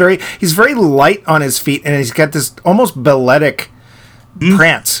have he's very light on his feet, and he's got this almost balletic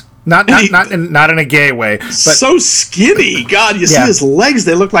prance. Not in a gay way, but so skinny. God, you see his legs;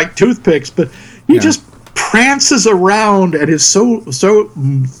 they look like toothpicks. But he just prances around and is so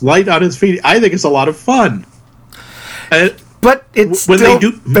light on his feet. I think it's a lot of fun. But it's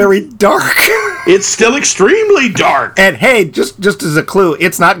very dark. It's still extremely dark. And hey, just as a clue,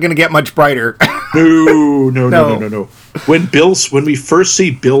 it's not going to get much brighter. No. When we first see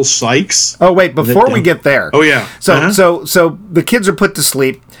Bill Sikes. Oh wait, before we get there. Oh yeah. So the kids are put to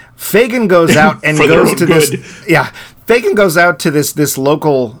sleep. Fagin goes out and goes to this. Yeah, Fagin goes out to this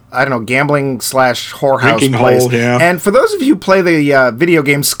local, I don't know, gambling / whorehouse drinking place. hole, yeah. And for those of you who play the video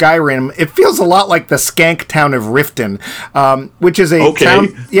game Skyrim, it feels a lot like the skank town of Riften, which is a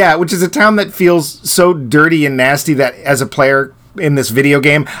town. Yeah, which is a town that feels so dirty and nasty that as a player in this video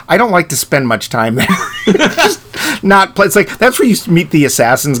game, I don't like to spend much time there. Just not play. It's like that's where you meet the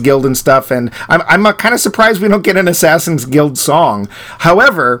Assassin's Guild and stuff. And I'm kind of surprised we don't get an Assassin's Guild song.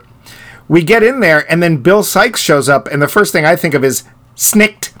 However, we get in there, and then Bill Sikes shows up, and the first thing I think of is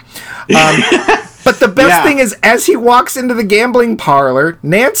snicked. But the best thing is, as he walks into the gambling parlor,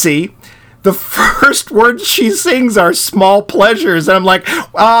 Nancy, the first words she sings are small pleasures. And I'm like,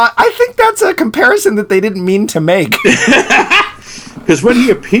 I think that's a comparison that they didn't mean to make. Because when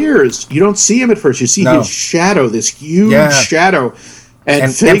he appears, you don't see him at first. You see his shadow, this huge shadow.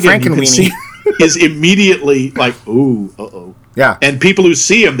 And Fagin, you can see, is immediately like, ooh, uh-oh. Yeah. And people who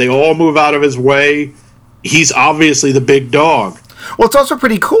see him, they all move out of his way. He's obviously the big dog. Well, it's also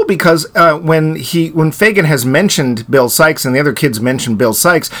pretty cool because when Fagin has mentioned Bill Sikes and the other kids mention Bill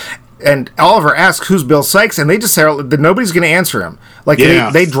Sikes, and Oliver asks who's Bill Sikes, and they just say that nobody's going to answer him. Like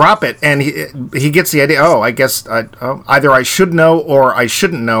they drop it, and he gets the idea. Oh, I guess either I should know or I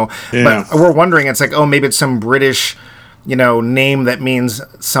shouldn't know. Yeah. But we're wondering. It's like, oh, maybe it's some British, name that means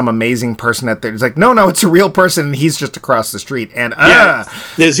some amazing person out there. It's like, no, it's a real person, and he's just across the street. And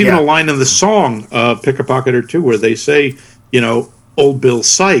there's even a line in the song "Pick a Pocket or Two" where they say, old Bill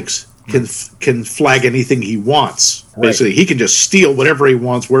Sikes can flag anything he wants. Right. Basically, he can just steal whatever he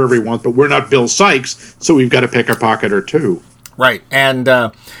wants, wherever he wants, but we're not Bill Sikes, so we've got to pick a pocket or two. Right. And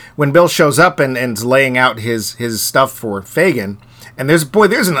when Bill shows up and is laying out his stuff for Fagin, and there's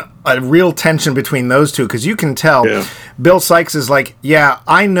a real tension between those two, because you can tell Bill Sikes is like,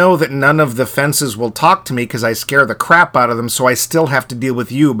 I know that none of the fences will talk to me because I scare the crap out of them, so I still have to deal with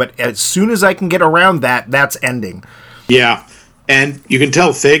you, but as soon as I can get around that's ending. Yeah. And you can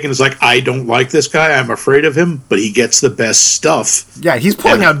tell Fagin is like, I don't like this guy. I'm afraid of him, but he gets the best stuff. Yeah, he's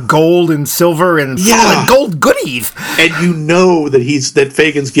pulling out gold and silver and gold goodies. And you know that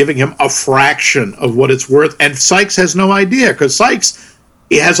Fagin's giving him a fraction of what it's worth. And Sikes has no idea, because Sikes,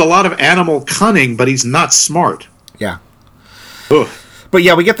 he has a lot of animal cunning, but he's not smart. Yeah. Ugh. But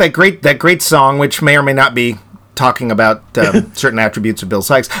we get that great song, which may or may not be talking about certain attributes of Bill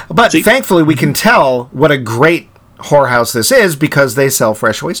Sikes. But thankfully, we can tell what a great whorehouse this is, because they sell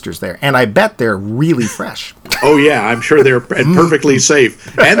fresh oysters there, and I bet they're really fresh. Oh yeah, I'm sure they're perfectly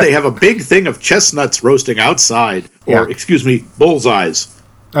safe. And they have a big thing of chestnuts roasting outside, or bullseyes.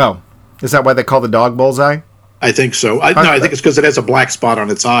 Oh, is that why they call the dog Bullseye? I think so. I think it's because it has a black spot on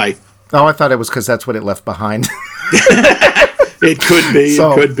its eye. Oh, I thought it was because that's what it left behind. It could be.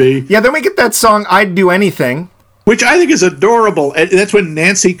 It could be. Yeah, then we get that song "I'd Do Anything," which I think is adorable. And that's when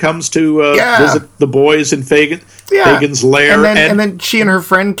Nancy comes to visit the boys in Fagin's lair. And then she and her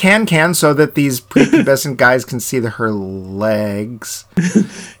friend can so that these prepubescent guys can see her legs.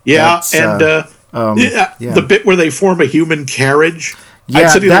 The bit where they form a human carriage.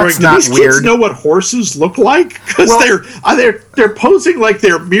 Yeah, that's not these weird. Kids know what horses look like? Because they're posing like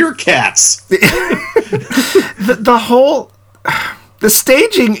they're meerkats. The whole... The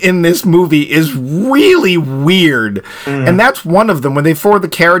staging in this movie is really weird. And that's one of them, when they forward the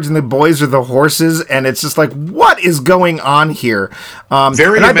carriage and the boys are the horses, and it's just like, what is going on here?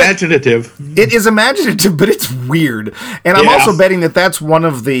 Very imaginative. It is imaginative, but it's weird. And I'm also betting that that's one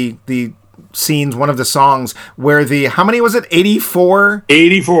of the scenes, one of the songs, where how many was it? 84?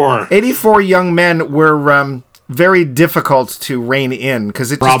 84 young men were very difficult to rein in,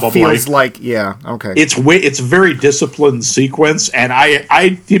 because it just feels like, it's a very disciplined sequence, and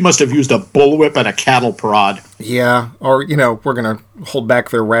he must have used a bullwhip and a cattle prod. Yeah, or we're gonna hold back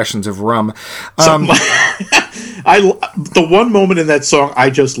their rations of rum. The one moment in that song I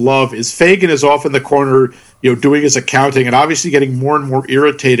just love is Fagin is off in the corner, doing his accounting, and obviously getting more and more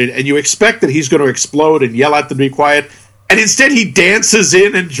irritated, and you expect that he's going to explode and yell at them to be quiet, and instead he dances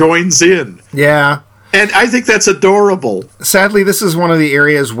in and joins in. Yeah. And I think that's adorable. Sadly, this is one of the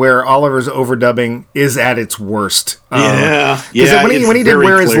areas where Oliver's overdubbing is at its worst. Yeah. When he did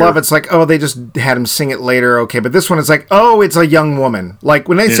Where Is Love, it's like, oh, they just had him sing it later, okay. But this one, it's like, oh, it's a young woman. Like,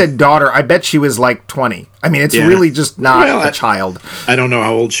 when they said daughter, I bet she was like 20. I mean, it's really just not a child. I don't know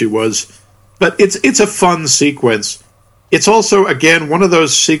how old she was. But it's a fun sequence. It's also, again, one of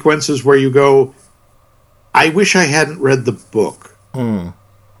those sequences where you go, I wish I hadn't read the book.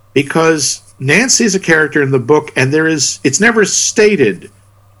 Because Nancy is a character in the book, and it's never stated.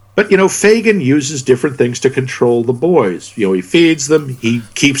 But, Fagin uses different things to control the boys. He feeds them, he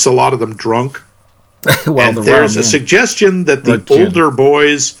keeps a lot of them drunk. And there's a suggestion that the older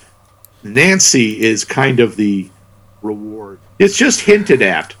boys, Nancy is kind of the reward. It's just hinted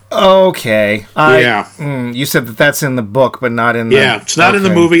at. Okay. You said that's in the book, but not in the... Yeah, it's not in the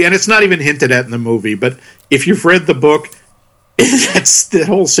movie, and it's not even hinted at in the movie. But if you've read the book... the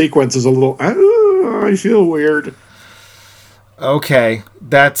whole sequence is a little. I feel weird. Okay,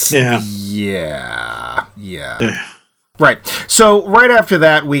 that's right. So right after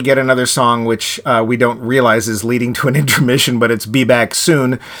that, we get another song which we don't realize is leading to an intermission, but it's "Be Back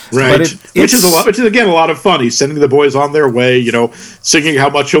Soon." Right, but which is again a lot of fun. He's sending the boys on their way, singing how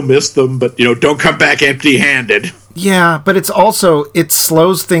much he'll miss them, but don't come back empty-handed. Yeah, but it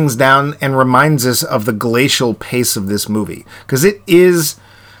slows things down and reminds us of the glacial pace of this movie. Because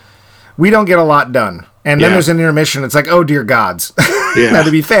we don't get a lot done. And then there's an intermission. It's like, oh, dear gods. Now,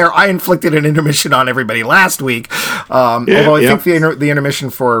 to be fair, I inflicted an intermission on everybody last week. Although I think the intermission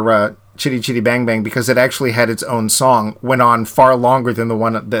for Chitty Chitty Bang Bang, because it actually had its own song, went on far longer than the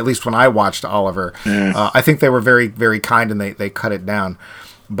one, at least when I watched Oliver. I think they were very, very kind, and they cut it down.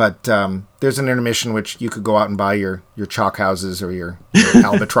 But there's an intermission which you could go out and buy your chalk houses or your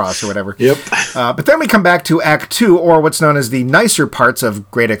albatross or whatever. Yep. But then we come back to Act 2, or what's known as the nicer parts of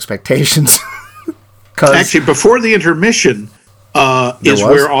Great Expectations. Actually, before the intermission is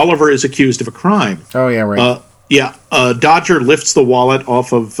where Oliver is accused of a crime. Oh, yeah, right. Dodger lifts the wallet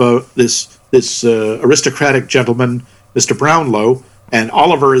off of this aristocratic gentleman, Mr. Brownlow, and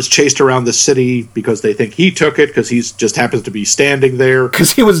Oliver is chased around the city because they think he took it, because he just happens to be standing there.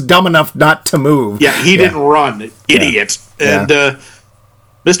 Because he was dumb enough not to move. Yeah, he didn't run. Idiot. And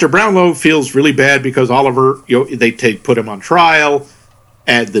Mr. Brownlow feels really bad because Oliver, they put him on trial,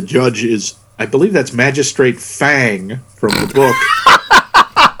 and the judge is, I believe that's Magistrate Fang from the book.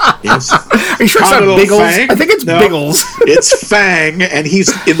 Yes. Are you sure it's not Biggles? Fang? I think it's Biggles. It's Fang, and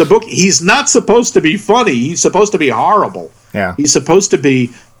in the book, he's not supposed to be funny. He's supposed to be horrible. Yeah. He's supposed to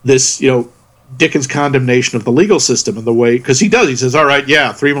be this, Dickens' condemnation of the legal system in the way, because he says, all right,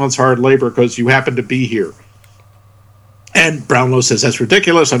 3 months hard labor because you happen to be here. And Brownlow says, that's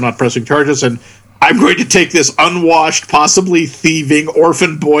ridiculous. I'm not pressing charges, and I'm going to take this unwashed, possibly thieving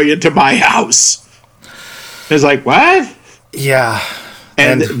orphan boy into my house. It's like, what? Yeah.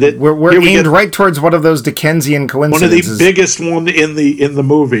 And we're aimed right towards one of those Dickensian coincidences. One of the biggest one in the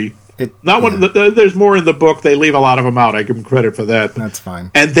movie. There's more in the book. They leave a lot of them out. I give them credit for that. That's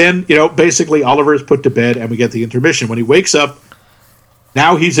fine. And then, basically Oliver is put to bed and we get the intermission. When he wakes up,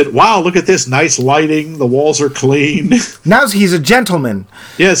 now he's wow, look at this nice lighting. The walls are clean. Now he's a gentleman.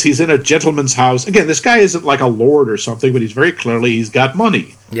 Yes, he's in a gentleman's house. Again, this guy isn't like a lord or something, but he's got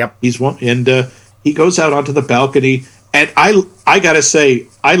money. Yep. He goes out onto the balcony. And I got to say,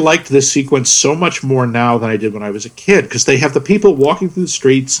 I liked this sequence so much more now than I did when I was a kid, because they have the people walking through the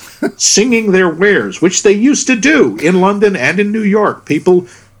streets singing their wares, which they used to do in London and in New York. People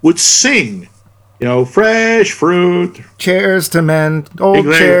would sing, fresh fruit. Chairs to men,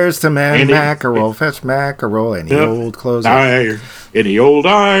 chairs to men, mackerel, fetch mackerel, any old clothes. Any old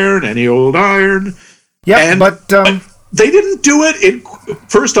iron. Yeah, but they didn't do it,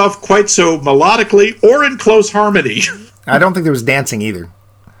 first off, quite so melodically or in close harmony. I don't think there was dancing either.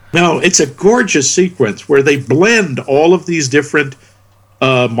 No, it's a gorgeous sequence where they blend all of these different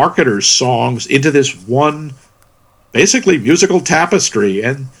marketers' songs into this one, basically musical tapestry,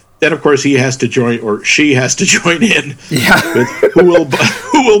 and then of course he has to join, or she has to join in. Yeah. With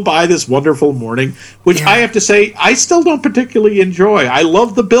who will buy this wonderful morning, which I have to say I still don't particularly enjoy. I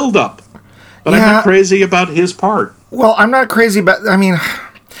love the build-up, but I'm not crazy about his part. Well, I'm not crazy about. I mean,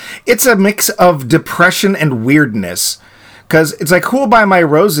 it's a mix of depression and weirdness, because it's like "Who Will Buy My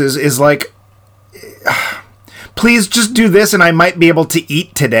Roses" is like, please just do this, and I might be able to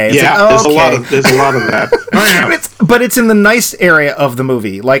eat today. It's yeah, like, there's a lot of that. But it's in the nice area of the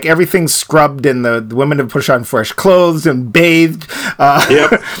movie. Like, everything's scrubbed, and the women have put on fresh clothes and bathed.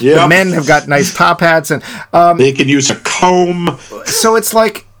 Yep. The men have got nice top hats, and they can use a comb. So it's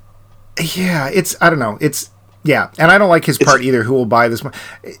like, I don't know. And I don't like his part either. Who will buy this?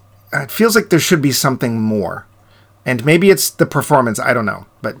 It feels like there should be something more, and maybe it's the performance. I don't know,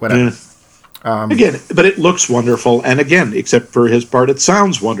 but whatever. Again, but it looks wonderful, and again, except for his part, it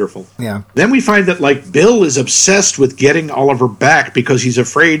sounds wonderful. Yeah. Then we find that, like, Bill is obsessed with getting Oliver back because he's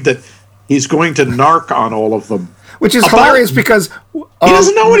afraid that he's going to narc on all of them. Which is hilarious because... he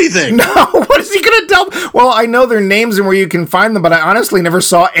doesn't know anything. No, what is he going to tell? Well, I know their names and where you can find them, but I honestly never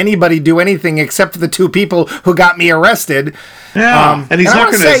saw anybody do anything except the two people who got me arrested. Yeah, and he's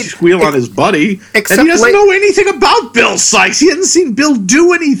not going to squeal on his buddy. And he doesn't know anything about Bill Sikes. He hasn't seen Bill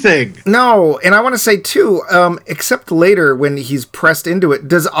do anything. No, and I want to say, too, except later when he's pressed into it,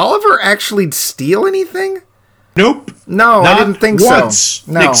 does Oliver actually steal anything? Nope. No, I didn't think once,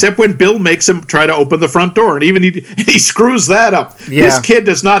 so. No. Except when Bill makes him try to open the front door, and even he screws that up. Yeah. This kid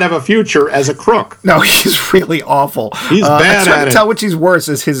does not have a future as a crook. No, he's really awful. He's bad at it. I can't tell which he's worse,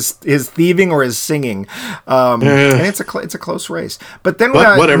 is his thieving or his singing. And it's a close race. But then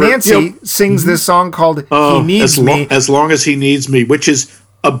Nancy sings this song called "He Needs Me." As long as he needs me, which is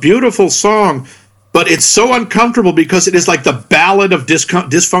a beautiful song. But it's so uncomfortable because it is like the ballad of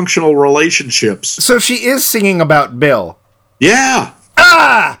dysfunctional relationships. So she is singing about Bill. Yeah.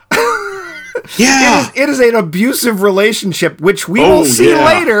 Yeah. It is an abusive relationship, which we will see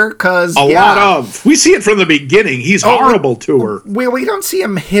later. Because a lot of. We see it from the beginning. He's horrible to her. We don't see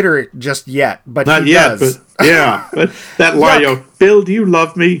him hit her just yet, but not he yet. does. But yeah, but that line, Bill, do you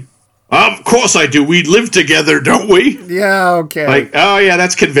love me? Of course I do. We live together, don't we? Yeah, okay. Like, oh yeah,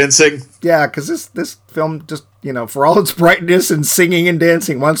 that's convincing. Yeah, because this film just, for all its brightness and singing and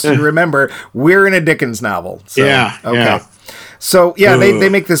dancing, wants you to remember we're in a Dickens novel. So, yeah. Okay. Yeah. So they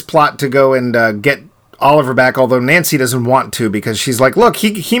make this plot to go and get Oliver back, although Nancy doesn't want to because she's like, look,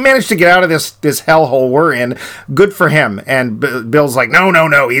 he managed to get out of this hellhole we're in. Good for him. And Bill's like,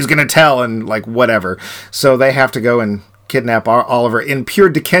 no, he's gonna tell, and like whatever. So they have to go and kidnap Oliver in pure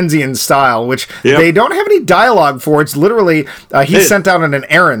Dickensian style, which they don't have any dialogue for. It's literally he's sent out on an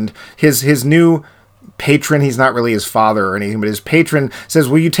errand. His new patron, he's not really his father or anything, but his patron says,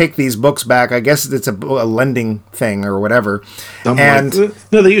 will you take these books back? I guess it's a lending thing or whatever. No,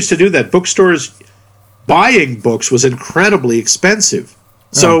 they used to do that. Bookstores, buying books was incredibly expensive.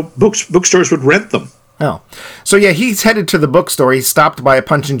 So bookstores would rent them. Oh. So yeah, he's headed to the bookstore. He's stopped by a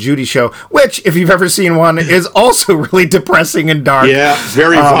Punch and Judy show, which, if you've ever seen one, is also really depressing and dark. Yeah,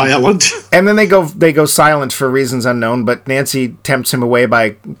 very violent. And then they go silent for reasons unknown, but Nancy tempts him away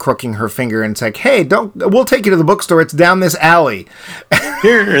by crooking her finger and it's like, hey, we'll take you to the bookstore. It's down this alley.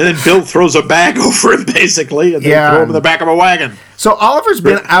 Here, and then Bill throws a bag over him, basically, and they throw him in the back of a wagon. So Oliver's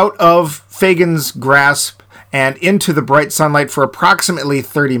been out of Fagin's grasp and into the bright sunlight for approximately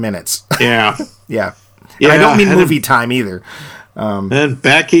 30 minutes. Yeah. Yeah. And I don't mean movie time either. And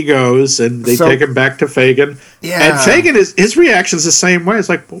back he goes, and they take him back to Fagin. Yeah. And Fagin, his reaction's the same way. It's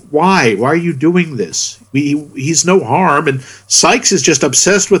like, why? Why are you doing this? He's no harm. And Sikes is just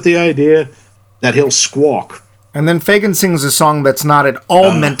obsessed with the idea that he'll squawk. And then Fagin sings a song that's not at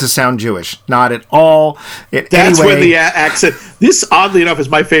all meant to sound Jewish. Not at all. That's when the accent... This, oddly enough, is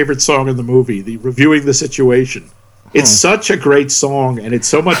my favorite song in the movie, the Reviewing the Situation. It's such a great song, and it's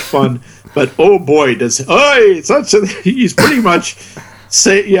so much fun. But oh boy, he's pretty much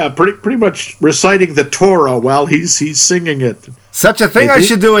pretty much reciting the Torah while he's singing it. Such a thing I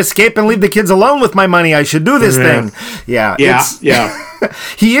should do: escape and leave the kids alone with my money. I should do this thing. Yeah.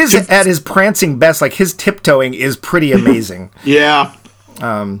 He is at his prancing best. Like his tiptoeing is pretty amazing. Yeah.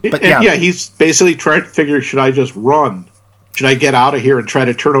 But he's basically trying to figure: should I just run? Should I get out of here and try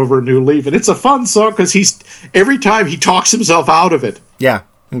to turn over a new leaf? And it's a fun song because every time he talks himself out of it. Yeah,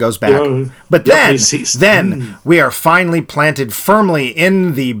 and goes back. But then we are finally planted firmly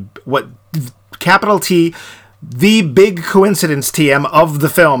in the capital T, the big coincidence TM of the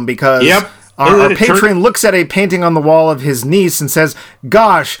film, because our patron looks at a painting on the wall of his niece and says,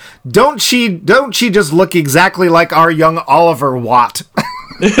 "Gosh, don't she just look exactly like our young Oliver Watt?"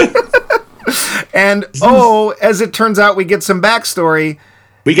 And, as it turns out, we get some backstory.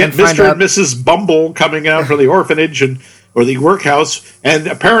 We get Mr. and Mrs. Bumble coming out from the orphanage or the workhouse, and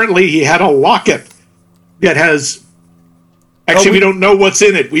apparently he had a locket that has... Actually, we don't know what's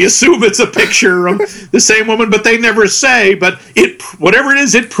in it. We assume it's a picture of the same woman, but they never say. But whatever it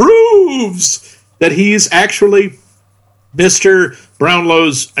is, it proves that he's actually Mr.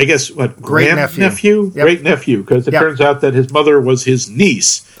 Brownlow's, I guess, great-nephew? Yep. Great-nephew, because it turns out that his mother was his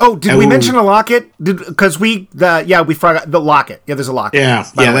niece. Oh, did we mention a locket? Because we forgot the locket. Yeah, there's a locket. Yeah,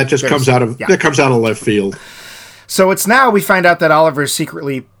 that just comes out of left field. So it's now we find out that Oliver is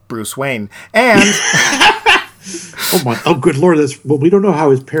secretly Bruce Wayne. And... Oh good Lord! We don't know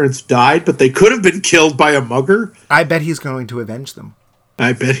how his parents died, but they could have been killed by a mugger. I bet he's going to avenge them.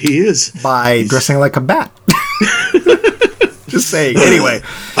 I bet he is by dressing like a bat. Just saying. Anyway,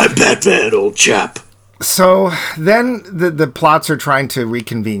 I'm Batman, old chap. So then the plots are trying to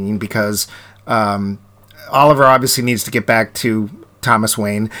reconvene because Oliver obviously needs to get back to Thomas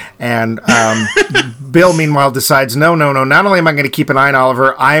Wayne, and Bill meanwhile decides no, not only am I going to keep an eye on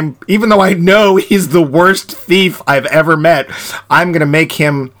Oliver, even though I know he's the worst thief I've ever met, I'm going to make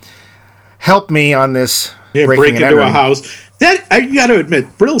him help me on this break into a house. That I got to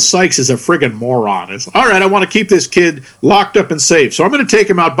admit, Bill Sikes is a friggin' moron. It's all right, I want to keep this kid locked up and safe, so I'm going to take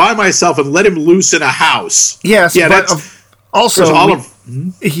him out by myself and let him loose in a house. Yes, but also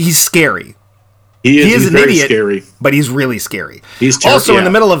he's scary. He is an very idiot, scary. But he's really scary. He's also in the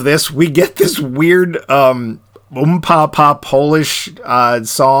middle of this, we get this weird pa Polish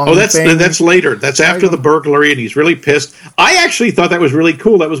song. Oh, that's later. That's after the burglary, and he's really pissed. I actually thought that was really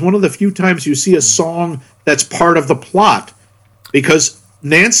cool. That was one of the few times you see a song that's part of the plot, because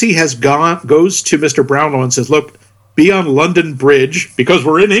Nancy goes to Mr. Brownlow and says, "Look, be on London Bridge because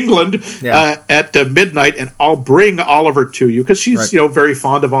we're in England at midnight, and I'll bring Oliver to you," because she's very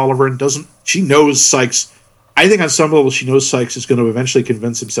fond of Oliver and she knows Sikes. I think on some level she knows Sikes is going to eventually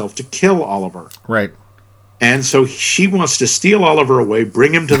convince himself to kill Oliver. Right. And so she wants to steal Oliver away,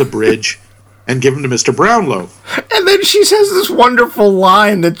 bring him to the bridge, and give him to Mr. Brownlow. And then she says this wonderful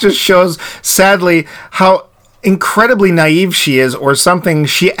line that just shows, sadly, how incredibly naive she is, or something.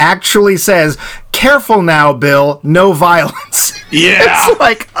 She actually says, "Careful now, Bill, no violence." Yeah. It's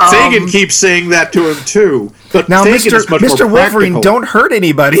like, Fagin keeps saying that to him too. But now, Fagin is much Mr. more Wolverine, practical. don't hurt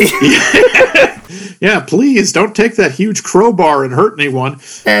anybody. Yeah, please don't take that huge crowbar and hurt anyone.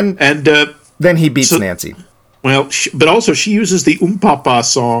 And then he beats Nancy. Well, but also she uses the Papa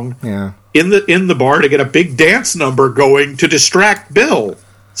song in the bar to get a big dance number going to distract Bill.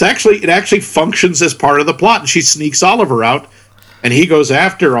 It actually functions as part of the plot, and she sneaks Oliver out, and he goes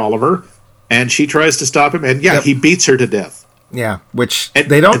after Oliver, and she tries to stop him, and he beats her to death. Yeah,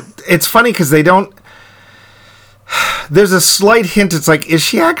 they don't. It's funny because they don't. There's a slight hint. It's like, is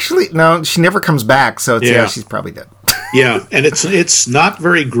she actually? No, she never comes back. So she's probably dead. Yeah, and it's not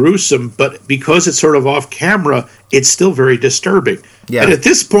very gruesome, but because it's sort of off camera, it's still very disturbing. Yeah. And at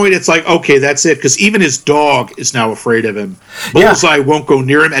this point, it's like, okay, that's it, because even his dog is now afraid of him. Bullseye won't go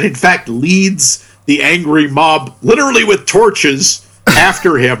near him, and in fact leads the angry mob literally with torches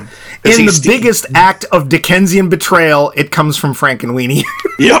after him. In the biggest act of Dickensian betrayal, it comes from Frankenweenie.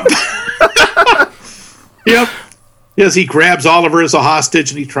 Yep. Yep. Yes, he grabs Oliver as a hostage,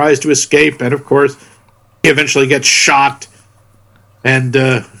 and he tries to escape, and of course, he eventually gets shot. And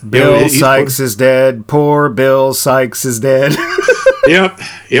Bill Sikes is dead. Poor Bill Sikes is dead. Yep.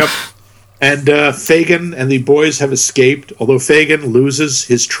 And Fagin and the boys have escaped, although Fagin loses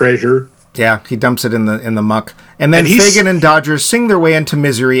his treasure. Yeah, he dumps it in the muck. And then Fagin and Dodger sing their way into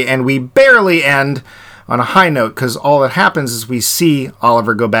misery, and we barely end on a high note, because all that happens is we see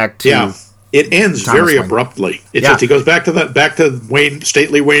Oliver go back to... Yeah, it ends Thomas very Wayne. abruptly. It's just he goes back to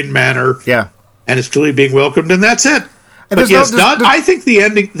stately Wayne Manor. Yeah. And is clearly being welcomed, and that's it. And but yes, I think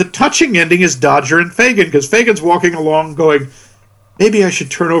the touching ending is Dodger and Fagin, because Fagin's walking along going, maybe I should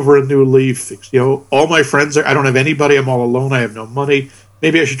turn over a new leaf. All my friends I don't have anybody, I'm all alone, I have no money.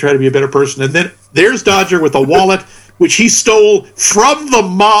 Maybe I should try to be a better person. And then there's Dodger with a wallet, which he stole from the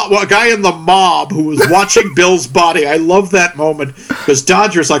mob, a guy in the mob who was watching Bill's body. I love that moment, because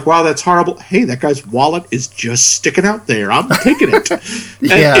Dodger's like, wow, that's horrible. Hey, that guy's wallet is just sticking out there. I'm taking it.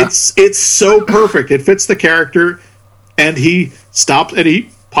 Yeah. And it's so perfect. It fits the character. And he stops and he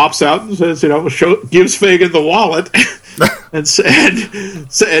pops out and says, gives Fagin the wallet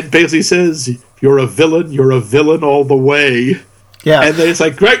and basically says, if you're a villain all the way. Yeah. And then it's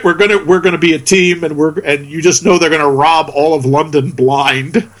like, great, we're gonna be a team, and you just know they're gonna rob all of London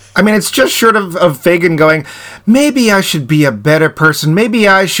blind. I mean, it's just short of Fagin going, maybe I should be a better person, maybe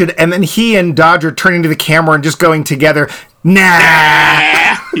I should, and then he and Dodger turning to the camera and just going together,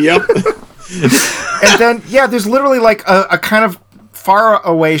 nah. Yep. And then, yeah, there's literally like a kind of far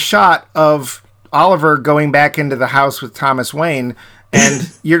away shot of Oliver going back into the house with Thomas Wayne.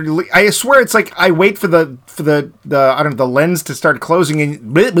 And I swear it's like I wait for the I don't know, the lens to start closing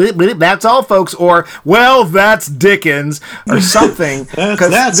and blip, blip, blip, that's all, folks, or well, that's Dickens or something.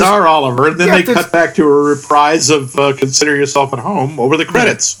 that's our Oliver. And then they cut back to a reprise of Consider Yourself at Home over the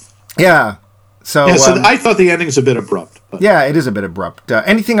credits. Yeah. So I thought the ending's a bit abrupt. But. Yeah, it is a bit abrupt.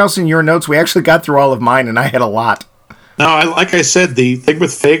 Anything else in your notes? We actually got through all of mine, and I had a lot. No, like I said, the thing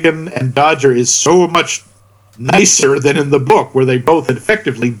with Fagin and Dodger is so much nicer than in the book, where they both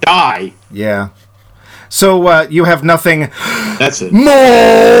effectively die. Yeah. So you have nothing. That's it. More.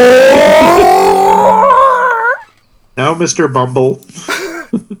 Now, Mr. Bumble.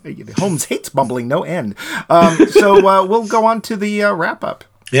 Holmes hates bumbling, no end. So we'll go on to the wrap up.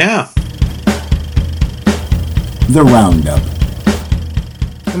 Yeah. The Roundup.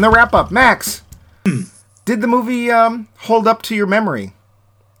 And the wrap up, Max. Did the movie hold up to your memory?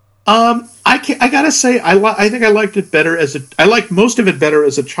 I gotta say, I think I liked it better I liked most of it better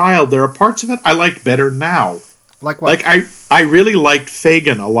as a child. There are parts of it I liked better now. Like what? Like I really liked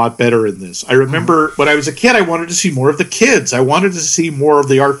Fagin a lot better in this. I remember when I was a kid, I wanted to see more of the kids. I wanted to see more of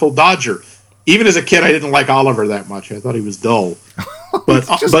the Artful Dodger. Even as a kid, I didn't like Oliver that much. I thought he was dull. But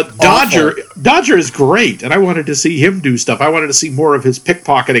Dodger is great, and I wanted to see him do stuff. I wanted to see more of his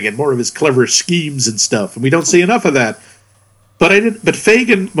pickpocketing and more of his clever schemes and stuff. And we don't see enough of that. But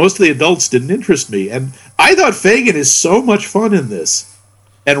Fagin, most of the adults didn't interest me, and I thought Fagin is so much fun in this.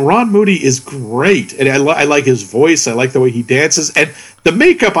 And Ron Moody is great, and I like his voice. I like the way he dances, and the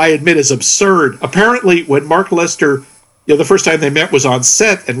makeup, I admit, is absurd. Apparently, when Mark Lester, the first time they met was on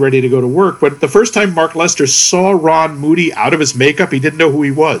set and ready to go to work. But the first time Mark Lester saw Ron Moody out of his makeup, he didn't know who he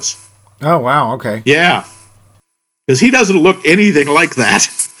was. Oh wow, okay, yeah, because he doesn't look anything like that.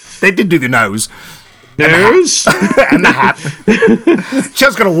 They did do the nose. Nose? And the hat.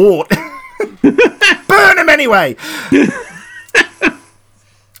 Just got a wart. Burn him anyway.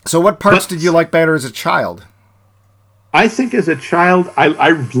 So what parts did you like better as a child? I think as a child, I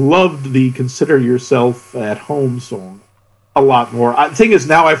loved the Consider Yourself at Home song a lot more. The thing is,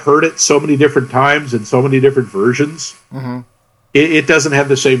 now I've heard it so many different times in so many different versions. Mm-hmm. It doesn't have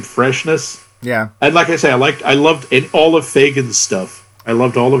the same freshness. Yeah. And like I say, I loved all of Fagin's stuff. I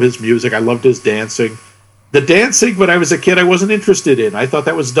loved all of his music. I loved his dancing. The dancing, when I was a kid, I wasn't interested in. I thought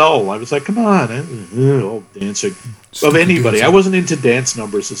that was dull. I was like, come on, all dancing. Of anybody. Dancing. I wasn't into dance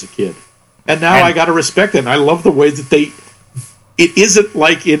numbers as a kid. And now I got to respect it. And I love the way that it isn't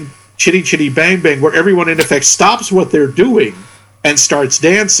like in Chitty Chitty Bang Bang, where everyone in effect stops what they're doing and starts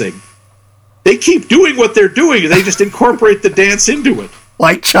dancing. They keep doing what they're doing. They just incorporate the dance into it.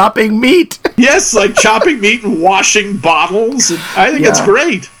 Like chopping meat. Yes, like chopping meat and washing bottles. And I think it's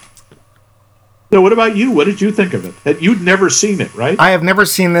great. So what about you? What did you think of it? You'd never seen it, right? I have never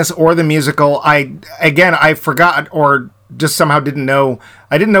seen this or the musical. I forgot or just somehow didn't know.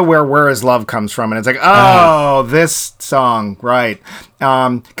 I didn't know where Is Love comes from. And it's like, this song, right.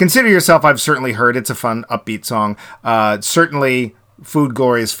 Consider Yourself, I've certainly heard. It's a fun, upbeat song. Certainly Food,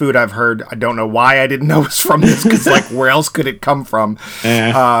 Glorious Food, I've heard. I don't know why I didn't know it was from this, because where else could it come from?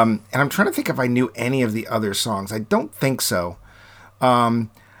 And I'm trying to think if I knew any of the other songs. I don't think so.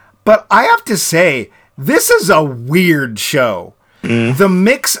 But I have to say, this is a weird show. The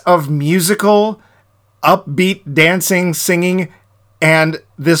mix of musical, upbeat dancing, singing, and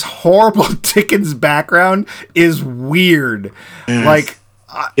this horrible Dickens background is weird.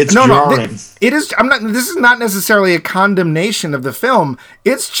 It's jarring. It is. This is not necessarily a condemnation of the film.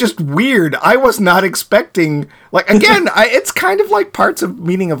 It's just weird. I was not expecting. It's kind of like parts of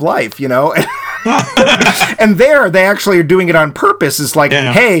Meaning of Life, And they actually are doing it on purpose. It's like,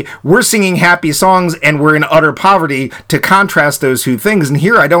 hey, we're singing happy songs and we're in utter poverty to contrast those two things. And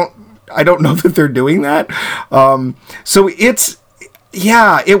here, I don't know that they're doing that. So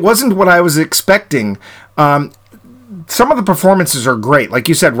it wasn't what I was expecting. Some of the performances are great. Like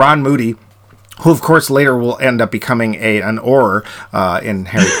you said, Ron Moody, who of course later will end up becoming an Auror in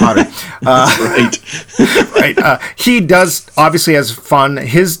Harry Potter. Right. He does obviously has fun.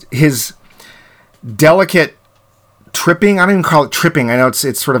 His delicate tripping, I don't even call it tripping. I know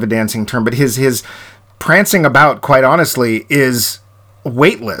it's sort of a dancing term, but his prancing about, quite honestly, is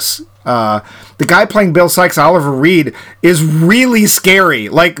weightless. The guy playing Bill Sikes, Oliver Reed, is really scary.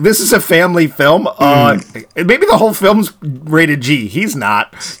 This is a family film. Maybe the whole film's rated G. He's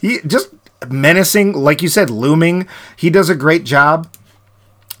not. He just menacing, like you said, looming. He does a great job.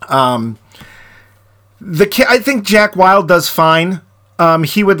 I think Jack Wilde does fine.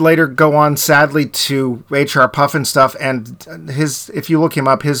 He would later go on, sadly, to H.R. Puff and stuff, and if you look him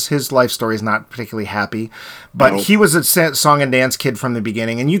up, his life story is not particularly happy. But he was a song and dance kid from the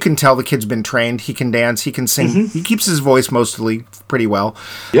beginning, and you can tell the kid's been trained. He can dance, he can sing, he keeps his voice mostly pretty well.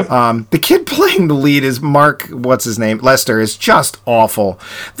 Yep. The kid playing the lead is Mark, what's his name? Lester, is just awful.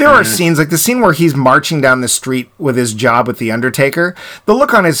 There are scenes, like the scene where he's marching down the street with his job with The Undertaker. The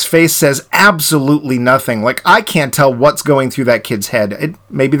look on his face says absolutely nothing. Like, I can't tell what's going through that kid's head.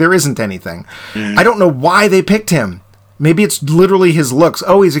 Maybe there isn't anything. I don't know why they picked him. Maybe it's literally his looks.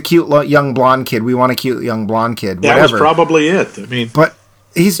 Oh, he's a cute young blonde kid. We want a cute young blonde kid. That Whatever. was probably it. I mean, but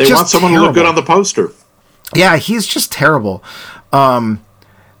they want someone to look good on the poster. Yeah, he's just terrible.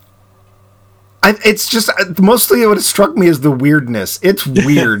 It's just mostly what struck me as the weirdness. It's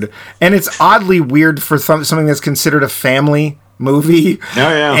weird, and it's oddly weird for something that's considered a family movie. Oh,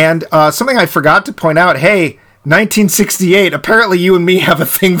 yeah. And something I forgot to point out. Hey, 1968. Apparently, you and me have a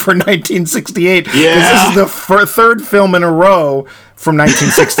thing for 1968. Yeah. This is the third film in a row from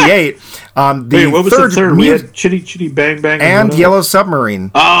 1968. Wait, what was the third? We had Chitty Chitty Bang Bang and Yellow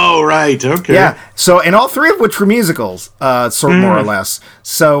Submarine. Oh, right. Okay. Yeah. So, and all three of which were musicals, more or less.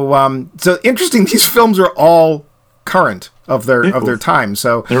 So, so interesting. These films are all current of their time.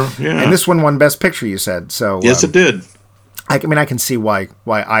 So, and this one won Best Picture. You said so. Yes, it did. I mean, I can see why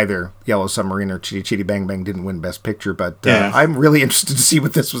either Yellow Submarine or Chitty Chitty Bang Bang didn't win Best Picture, but I'm really interested to see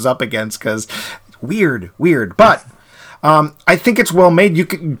what this was up against, because weird. But I think it's well made. You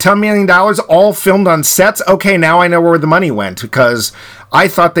could $10 million, all filmed on sets. Okay, now I know where the money went, because I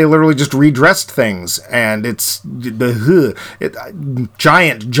thought they literally just redressed things, and it's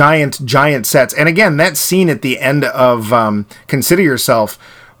giant sets. And again, that scene at the end of Consider Yourself,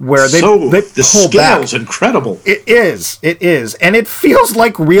 where they the scale's incredible. It is, and it feels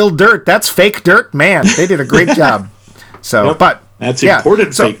like real dirt. That's fake dirt, man. They did a great job. So, but that's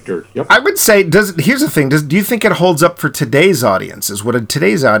imported fake dirt. Yep. I would say, here's the thing: do you think it holds up for today's audiences? Would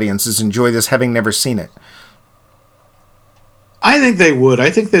today's audiences enjoy this, having never seen it? I think they would. I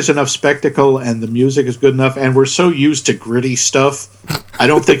think there's enough spectacle, and the music is good enough, and we're so used to gritty stuff. I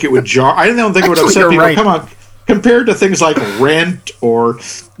don't think it would jar. I don't think it would upset people. Right. Come on. Compared to things like Rent or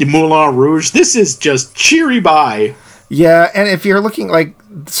Moulin Rouge, this is just cheery by. Yeah, and if you're looking like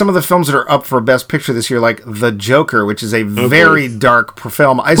some of the films that are up for Best Picture this year, like The Joker, which is a very dark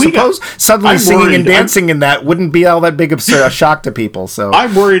film, I suppose suddenly singing and dancing in that wouldn't be all that big of a shock to people. So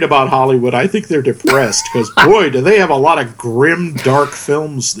I'm worried about Hollywood. I think they're depressed, because boy, do they have a lot of grim, dark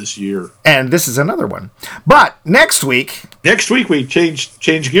films this year. And this is another one. But next week we change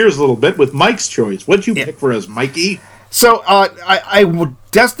gears a little bit with Mike's choice. What'd you pick for us, Mikey? So I would.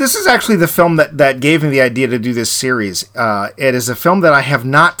 This is actually the film that gave me the idea to do this series. It is a film that I have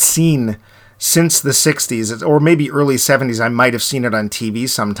not seen since the 60s, or maybe early 70s. I might have seen it on TV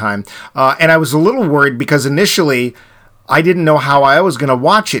sometime. And I was a little worried, because initially I didn't know how I was going to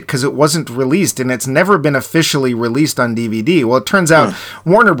watch it, because it wasn't released, and it's never been officially released on DVD. Well, it turns out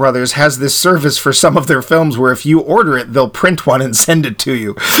Warner Brothers has this service for some of their films where if you order it, they'll print one and send it to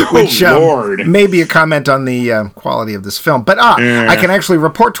you, which may be a comment on the quality of this film. But I can actually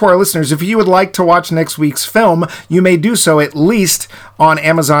report to our listeners, if you would like to watch next week's film, you may do so at least on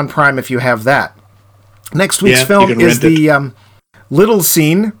Amazon Prime if you have that. Next week's film is the Little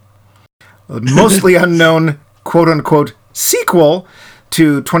Scene, mostly unknown, quote-unquote, sequel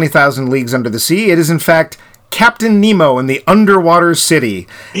to 20,000 Leagues Under the Sea. It is, in fact, Captain Nemo in the Underwater City.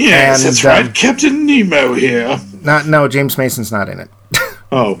 Yes, that's right. Captain Nemo here. No, James Mason's not in it.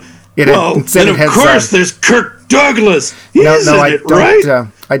 Oh. Then of course there's Kirk Douglas.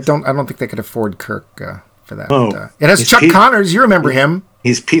 I don't think they could afford Kirk for that. Oh. It has Chuck Connors. You remember him.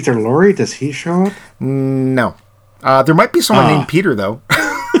 He's Peter Lorre. Does he show up? No. There might be someone named Peter, though.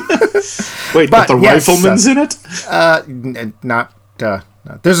 Wait, but the rifleman's in it? Not.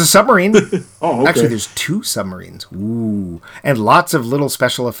 There's a submarine. Oh, okay. Actually, there's 2 submarines. Ooh. And lots of little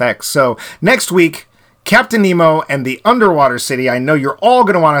special effects. So, next week, Captain Nemo and the Underwater City. I know you're all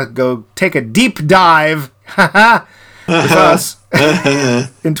going to want to go take a deep dive with us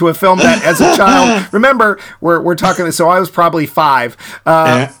into a film that, as a child, remember, we're talking, so I was probably 5.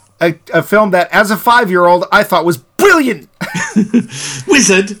 A film that, as a 5-year-old, I thought was brilliant.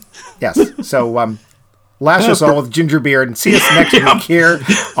 Wizard. Yes. So, lash us all with ginger beer, and see us next week here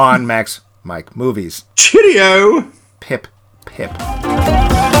on Max Mike Movies. Cheerio. Pip.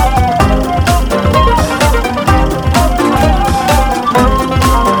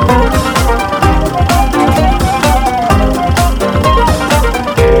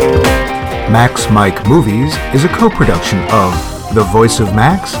 Max Mike Movies is a co-production of The Voice of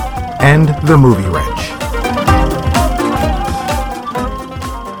Max and The Movie Wrench.